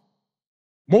promise.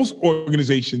 Most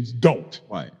organizations don't.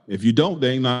 Right. If you don't,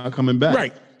 they ain't not coming back.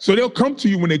 Right. So they'll come to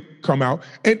you when they come out.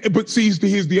 But see,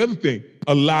 here's the other thing.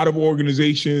 A lot of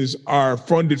organizations are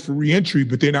funded for reentry,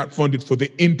 but they're not funded for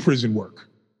the in-prison work.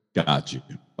 Got you.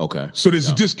 Okay. So there's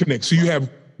a disconnect. So you have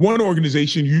one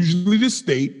organization, usually the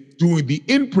state, doing the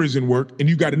in-prison work, and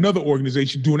you got another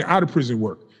organization doing the out-of-prison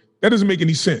work. That doesn't make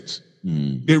any sense.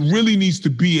 There really needs to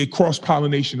be a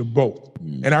cross-pollination of both.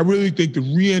 And I really think the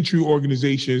reentry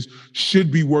organizations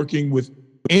should be working with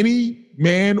any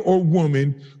man or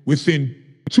woman within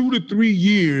 2 to 3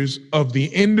 years of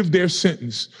the end of their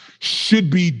sentence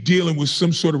should be dealing with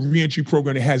some sort of reentry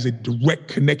program that has a direct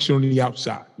connection on the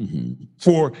outside.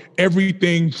 For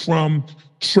everything from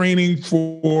training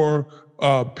for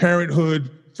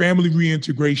parenthood, family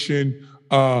reintegration,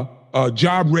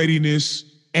 job readiness,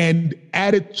 and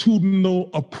attitudinal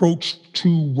approach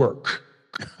to work.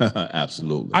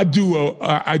 Absolutely. I do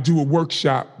a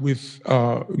workshop with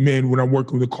men when I'm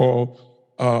working with a call,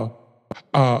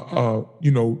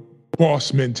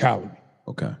 boss mentality.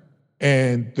 Okay.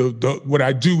 And what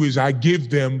I do is I give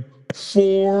them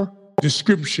 4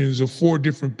 descriptions of 4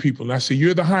 different people. And I say,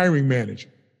 you're the hiring manager.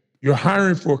 You're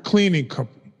hiring for a cleaning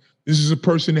company. This is a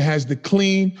person that has to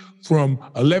clean from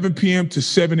 11 p.m. to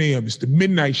 7 a.m. It's the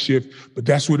midnight shift, but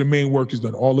that's where the main work is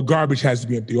done. All the garbage has to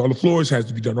be empty. All the floors has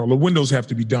to be done. All the windows have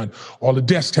to be done. All the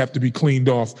desks have to be cleaned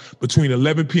off between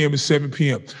 11 p.m. and 7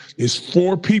 p.m. There's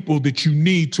 4 people that you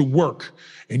need to work,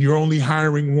 and you're only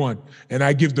hiring 1. And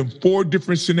I give them 4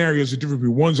 different scenarios of different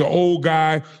people. One's an old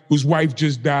guy whose wife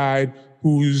just died,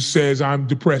 who says, I'm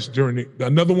depressed during it.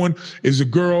 Another one is a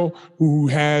girl who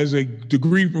has a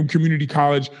degree from community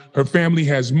college. Her family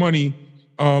has money,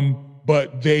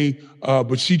 but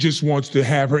she just wants to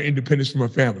have her independence from her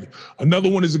family.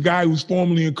 Another one is a guy who's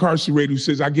formerly incarcerated who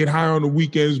says, I get high on the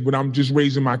weekends, but I'm just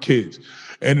raising my kids.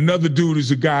 And another dude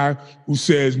is a guy who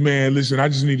says, man, listen, I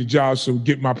just need a job so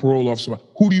get my parole off. So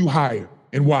who do you hire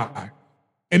and why?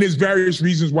 And there's various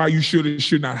reasons why you should or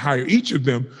should not hire each of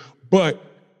them, but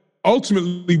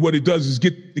ultimately what it does is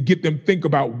get them think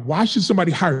about, why should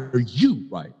somebody hire you?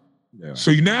 Right. Yeah.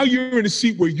 So now you're in a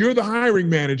seat where you're the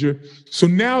hiring manager. So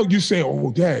now you're saying,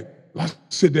 oh, Dad, I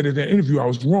said that in that interview, I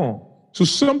was wrong.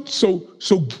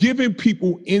 So giving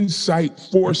people insight,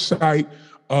 foresight,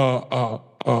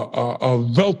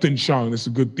 Weltanschauung, that's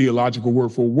a good theological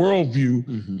word for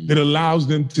worldview, that allows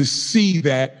them to see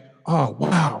that, oh,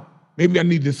 wow, maybe I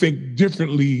need to think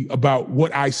differently about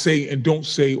what I say and don't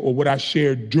say, or what I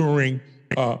share during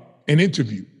an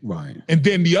interview. Right. And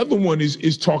then the other one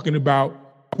is talking about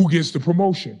who gets the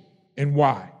promotion and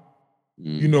why.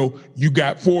 You know, you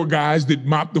got 4 guys that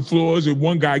mop the floors, and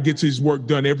one guy gets his work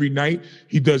done every night.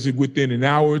 He does it within an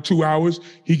hour or 2 hours.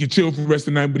 He can chill for the rest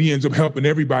of the night, but he ends up helping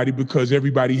everybody because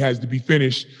everybody has to be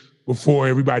finished before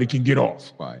everybody can get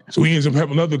off. Right. So he ends up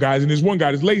helping other guys, and there's one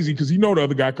guy that's lazy because he know the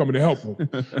other guy coming to help him,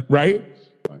 right?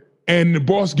 And the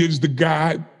boss gives the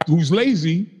guy who's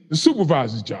lazy the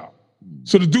supervisor's job.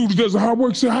 So the dude who does the hard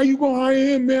work said, how you gonna hire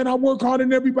him, man? I work harder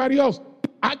than everybody else.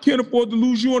 I can't afford to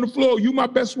lose you on the floor. You my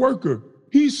best worker.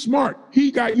 He's smart. He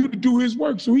got you to do his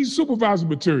work, so he's supervisor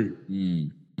material.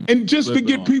 And just to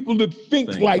get people to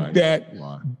think like that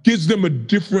gives them a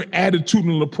different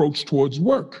attitudinal approach towards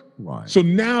work. Right. So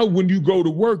now when you go to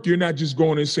work, you're not just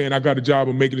going and saying, I got a job,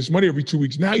 I'm making this money every 2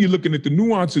 weeks. Now you're looking at the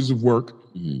nuances of work,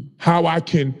 how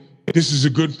this is a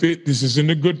good fit, this isn't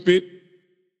a good fit.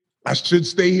 I should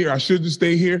stay here, I shouldn't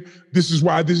stay here. This is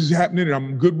why this is happening, and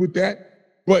I'm good with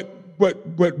that. But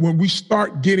when we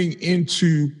start getting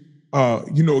into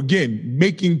again,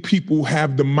 making people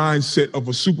have the mindset of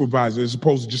a supervisor as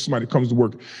opposed to just somebody that comes to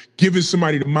work, giving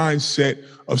somebody the mindset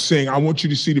of saying, I want you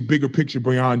to see the bigger picture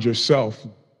beyond yourself,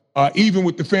 even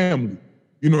with the family.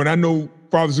 And I know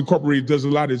Fathers Incorporated does a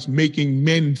lot of this, making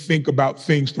men think about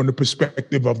things from the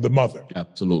perspective of the mother.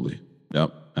 Absolutely.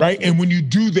 Yep. Right? And when you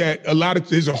do that,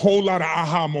 there's a whole lot of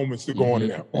aha moments that go on in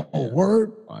that. Oh,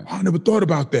 word? I never thought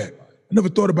about that. I never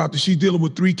thought about that. She's dealing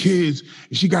with 3 kids,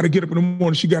 and she got to get up in the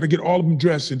morning. She got to get all of them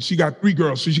dressed, and she got 3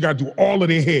 girls, so she got to do all of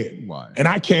their hair. Right. And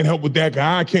I can't help with that, because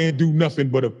I can't do nothing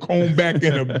but a comb back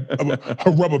and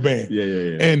a rubber band.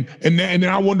 Yeah. And then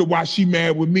I wonder why she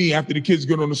mad with me after the kids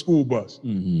get on the school bus.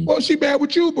 Mm-hmm. Well, she mad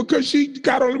with you because she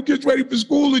got all them kids ready for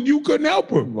school, and you couldn't help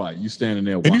her. Right. You standing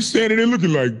there watching. And you standing there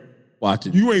looking like,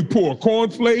 watching. You ain't pour a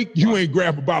cornflake. You ain't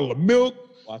grab a bottle of milk.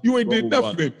 You ain't did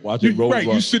nothing.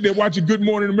 You sit there watching Good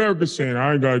Morning America saying,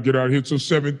 I ain't got to get out here till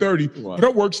 7:30. Right. Her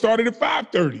work started at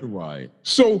 5:30. Right.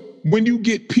 So when you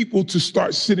get people to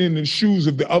start sitting in the shoes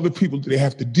of the other people that they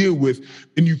have to deal with,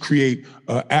 then you create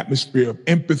an atmosphere of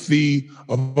empathy,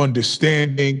 of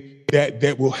understanding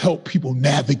that will help people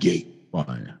navigate.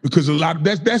 Right. Because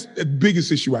that's the biggest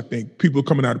issue, I think. People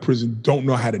coming out of prison don't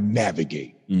know how to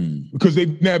navigate. Because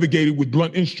they've navigated with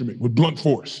blunt instrument, with blunt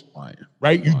force.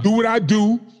 Right? You do what I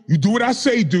do, you do what I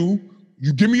say do,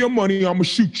 you give me your money, I'm gonna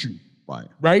shoot you.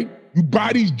 Right? You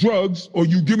buy these drugs, or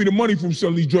you give me the money from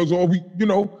selling these drugs, or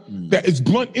that it's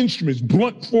blunt instruments,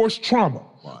 blunt force trauma.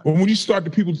 But when you start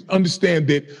to people understand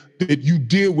that you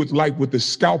deal with life with a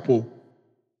scalpel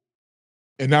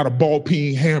and not a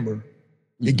ball-peen hammer,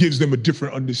 it gives them a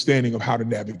different understanding of how to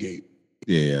navigate.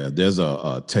 Yeah, there's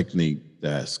a technique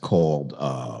that's called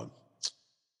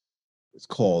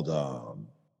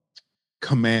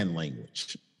command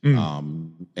language.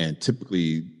 And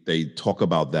typically they talk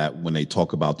about that when they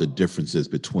talk about the differences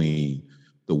between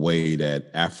the way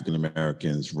that African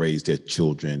Americans raise their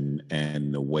children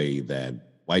and the way that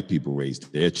white people raise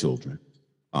their children.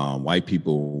 White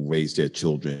people raise their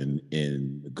children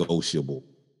in negotiable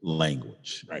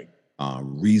language. Right.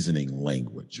 Reasoning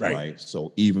language, right?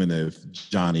 So even if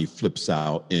Johnny flips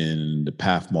out in the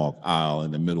pathmark aisle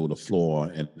in the middle of the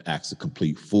floor and acts a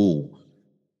complete fool,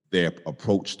 their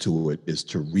approach to it is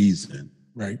to reason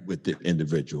with the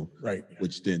individual,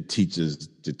 which then teaches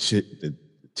the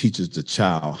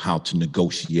child how to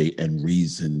negotiate and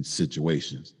reason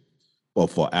situations. But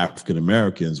for African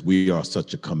Americans, we are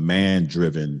such a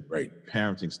command-driven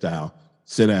parenting style.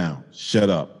 Sit down, shut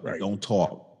up, don't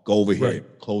talk. Go over here,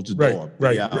 close the door.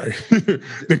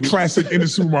 The classic in the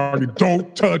supermarket,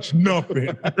 don't touch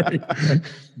nothing.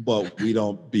 But we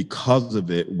don't, because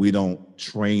of it, we don't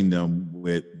train them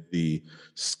with the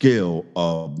skill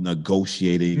of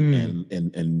negotiating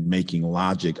and making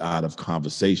logic out of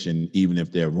conversation, even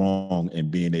if they're wrong,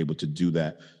 and being able to do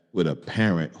that with a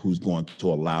parent who's going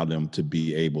to allow them to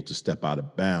be able to step out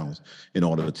of bounds in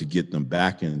order to get them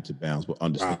back into bounds, but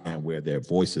understand where their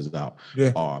voices are.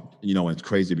 And it's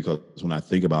crazy because when I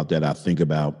think about that, I think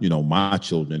about, my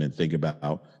children and think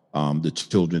about the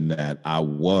children that I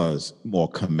was more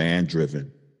command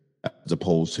driven as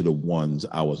opposed to the ones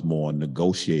I was more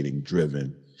negotiating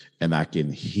driven. And I can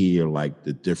hear like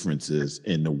the differences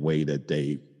in the way that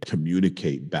they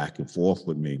communicate back and forth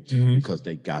with me because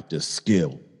they got this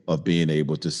skill of being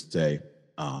able to say,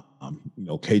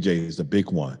 KJ is the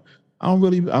big one. I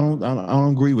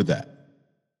don't agree with that.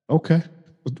 Okay.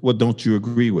 Well, don't you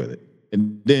agree with it?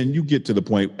 And then you get to the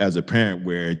point as a parent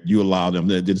where you allow them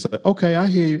to say, okay, I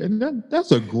hear you. And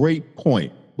that's a great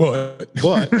point. But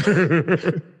but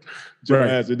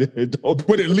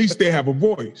at least they have a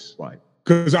voice. Right.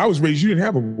 Because I was raised, you didn't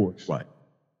have a voice. Right.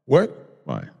 What?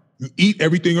 Right. You eat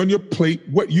everything on your plate.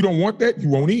 What? You don't want that? You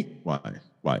won't eat.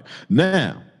 Right.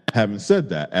 Now, having said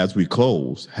that, as we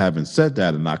close,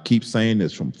 and I keep saying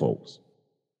this from folks,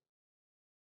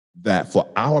 that for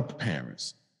our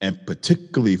parents, and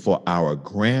particularly for our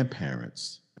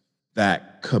grandparents,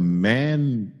 that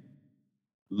command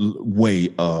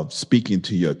way of speaking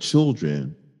to your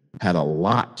children had a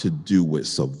lot to do with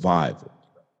survival.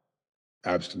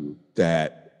 Absolutely.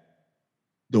 That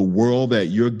the world that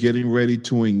you're getting ready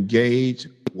to engage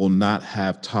will not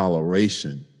have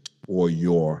toleration for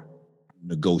your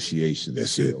negotiation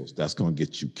skills. That's going to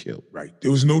get you killed. Right.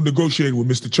 There was no negotiating with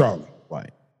Mr. Charlie.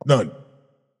 Right. None.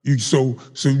 So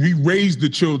we raised the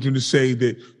children to say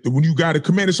that when you got a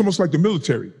command, it's almost like the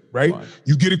military, right?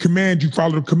 You get a command, you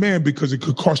follow the command because it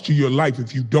could cost you your life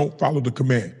if you don't follow the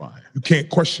command. You can't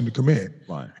question the command.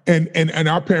 And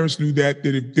our parents knew that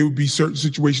if there would be certain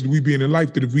situations we'd be in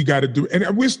life that if we got to do,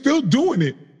 and we're still doing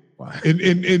it.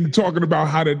 In talking about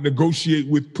how to negotiate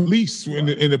with police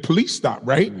in a police stop,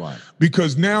 right?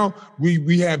 Because now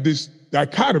we have this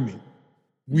dichotomy.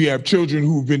 We have children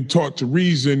who've been taught to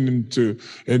reason and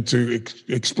to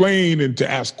explain and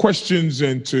to ask questions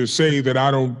and to say that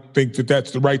I don't think that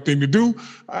that's the right thing to do.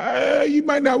 You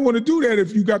might not want to do that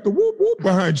if you got the whoop whoop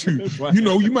behind you. You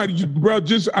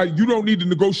don't need to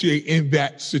negotiate in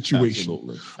that situation.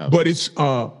 Absolutely. But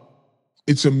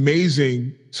it's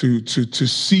amazing to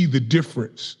see the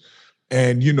difference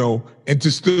And, and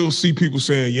to still see people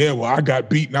saying, yeah, well, I got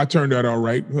beaten, I turned out all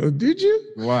right. Did you?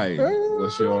 Right.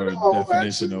 What's your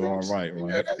definition of all right,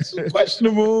 right? Yeah, that's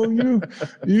questionable.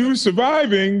 You're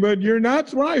surviving, but you're not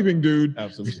thriving, dude.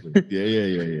 Absolutely.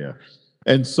 Yeah.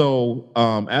 And so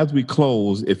as we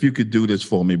close, if you could do this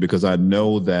for me, because I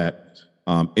know that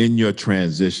in your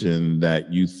transition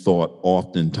that you thought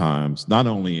oftentimes, not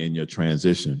only in your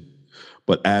transition,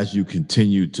 but as you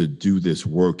continue to do this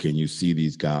work and you see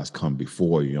these guys come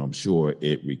before you, I'm sure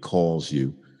it recalls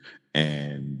you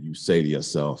and you say to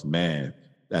yourself, man,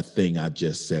 that thing I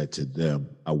just said to them,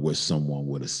 I wish someone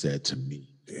would have said to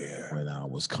me when I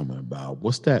was coming about.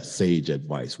 What's that sage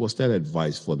advice? What's that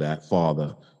advice for that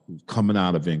father who's coming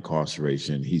out of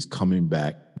incarceration? He's coming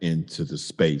back into the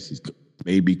space. He's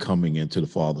maybe coming into the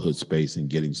fatherhood space and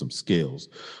getting some skills.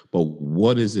 But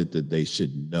what is it that they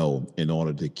should know in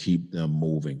order to keep them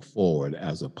moving forward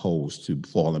as opposed to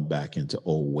falling back into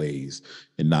old ways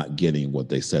and not getting what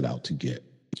they set out to get?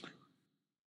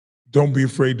 Don't be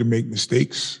afraid to make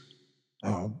mistakes.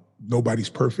 Nobody's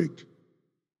perfect.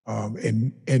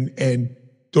 And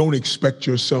don't expect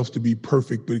yourself to be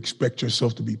perfect, but expect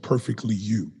yourself to be perfectly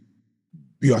you.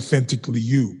 Be authentically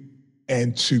you,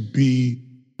 and to be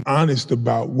honest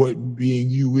about what being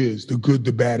you is, the good,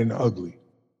 the bad, and the ugly.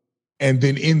 And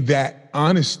then in that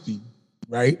honesty,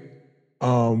 right,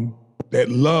 that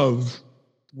love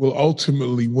will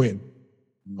ultimately win.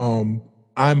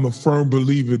 I'm a firm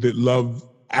believer that love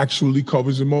actually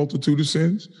covers a multitude of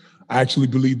sins. I actually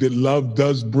believe that love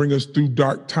does bring us through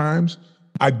dark times.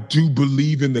 I do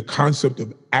believe in the concept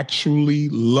of actually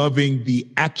loving the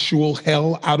actual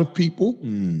hell out of people.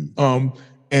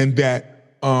 And that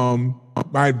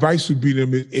my advice would be to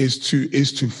them is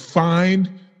to find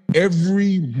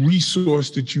every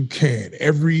resource that you can,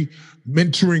 every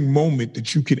mentoring moment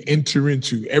that you can enter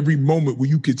into, every moment where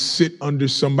you could sit under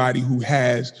somebody who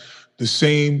has the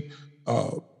same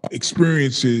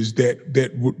experiences that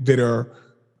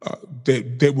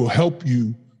will help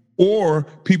you, or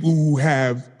people who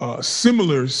have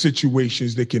similar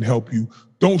situations that can help you.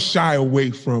 Don't shy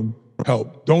away from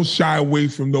help. Don't shy away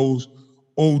from those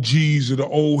OGs or the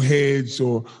old heads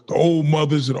or the old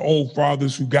mothers or the old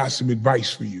fathers who got some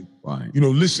advice for you. Right.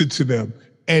 Listen to them.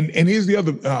 And here's the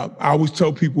other, I always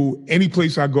tell people, any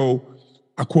place I go,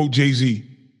 I quote Jay-Z,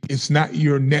 it's not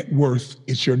your net worth,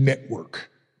 it's your network.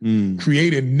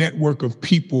 Create a network of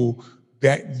people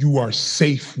that you are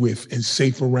safe with and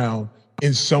safe around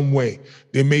in some way.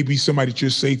 There may be somebody that you're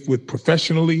safe with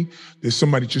professionally. There's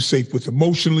somebody that you're safe with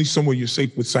emotionally, someone you're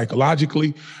safe with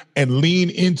psychologically, and lean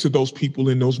into those people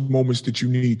in those moments that you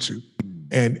need to.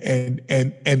 And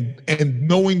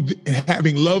knowing and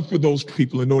having love for those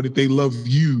people and knowing that they love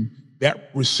you,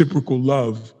 that reciprocal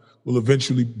love will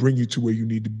eventually bring you to where you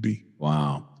need to be.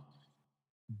 Wow.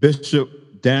 Bishop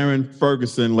Darren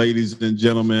Ferguson, ladies and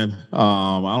gentlemen.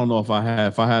 I don't know if I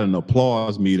had an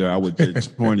applause meter, I would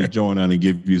just join in and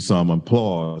give you some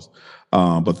applause.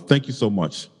 But thank you so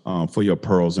much for your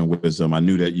pearls and wisdom. I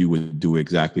knew that you would do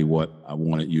exactly what I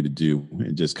wanted you to do,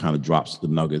 and just kind of drops the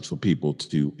nuggets for people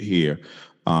to hear.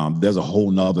 There's a whole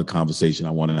nother conversation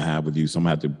I wanted to have with you, so I'm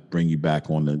gonna have to bring you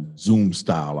back on the Zoom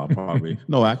style. I'll probably,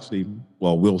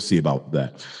 we'll see about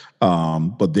that.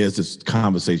 But there's this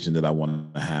conversation that I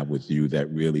want to have with you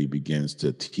that really begins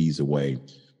to tease away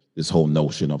this whole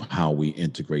notion of how we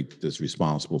integrate this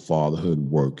responsible fatherhood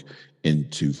work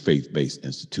into faith-based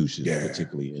institutions,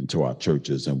 particularly into our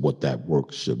churches, and what that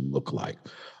work should look like.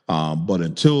 But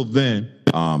until then,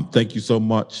 thank you so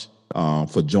much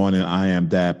for joining I Am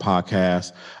Dad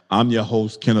podcast. I'm your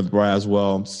host, Kenneth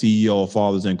Braswell, CEO of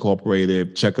Fathers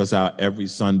Incorporated. Check us out every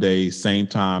Sunday, same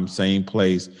time, same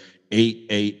place, 8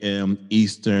 a.m.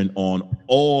 Eastern on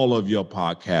all of your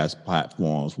podcast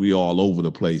platforms. We all over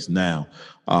the place now.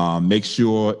 Make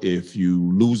sure if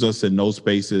you lose us in those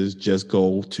spaces, just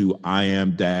go to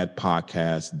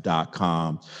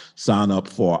iamdadpodcast.com. Sign up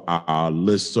for our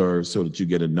listserv so that you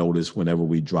get a notice whenever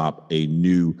we drop a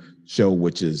new show,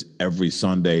 which is every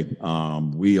Sunday.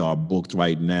 We are booked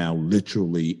right now,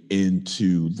 literally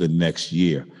into the next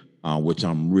year, which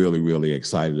I'm really, really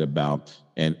excited about.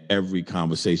 And every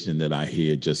conversation that I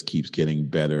hear just keeps getting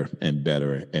better and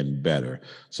better and better.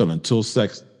 So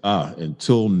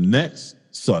until next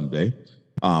Sunday,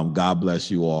 God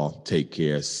bless you all. Take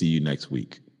care. See you next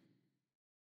week.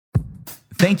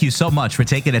 Thank you so much for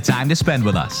taking the time to spend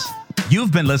with us.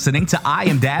 You've been listening to I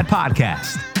Am Dad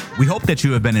podcast. We hope that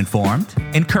you have been informed,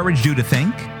 encouraged you to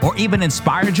think, or even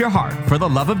inspired your heart for the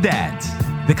love of dads.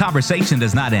 The conversation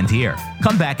does not end here.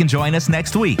 Come back and join us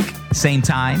next week. Same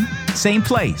time, same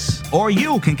place. Or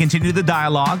you can continue the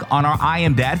dialogue on our I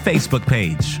Am Dad Facebook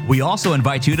page. We also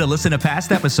invite you to listen to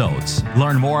past episodes,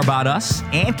 learn more about us,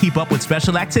 and keep up with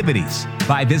special activities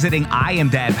by visiting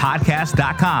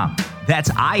IamDadPodcast.com. That's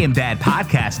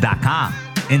IamDadPodcast.com.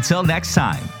 Until next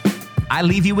time, I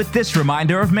leave you with this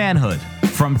reminder of manhood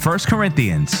from 1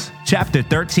 Corinthians chapter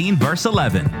 13, verse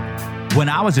 11. When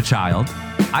I was a child,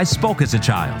 I spoke as a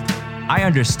child. I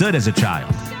understood as a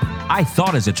child. I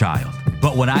thought as a child.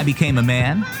 But when I became a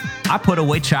man, I put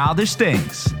away childish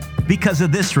things. Because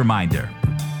of this reminder,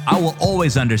 I will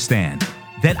always understand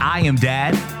that I am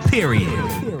Dad,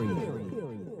 period.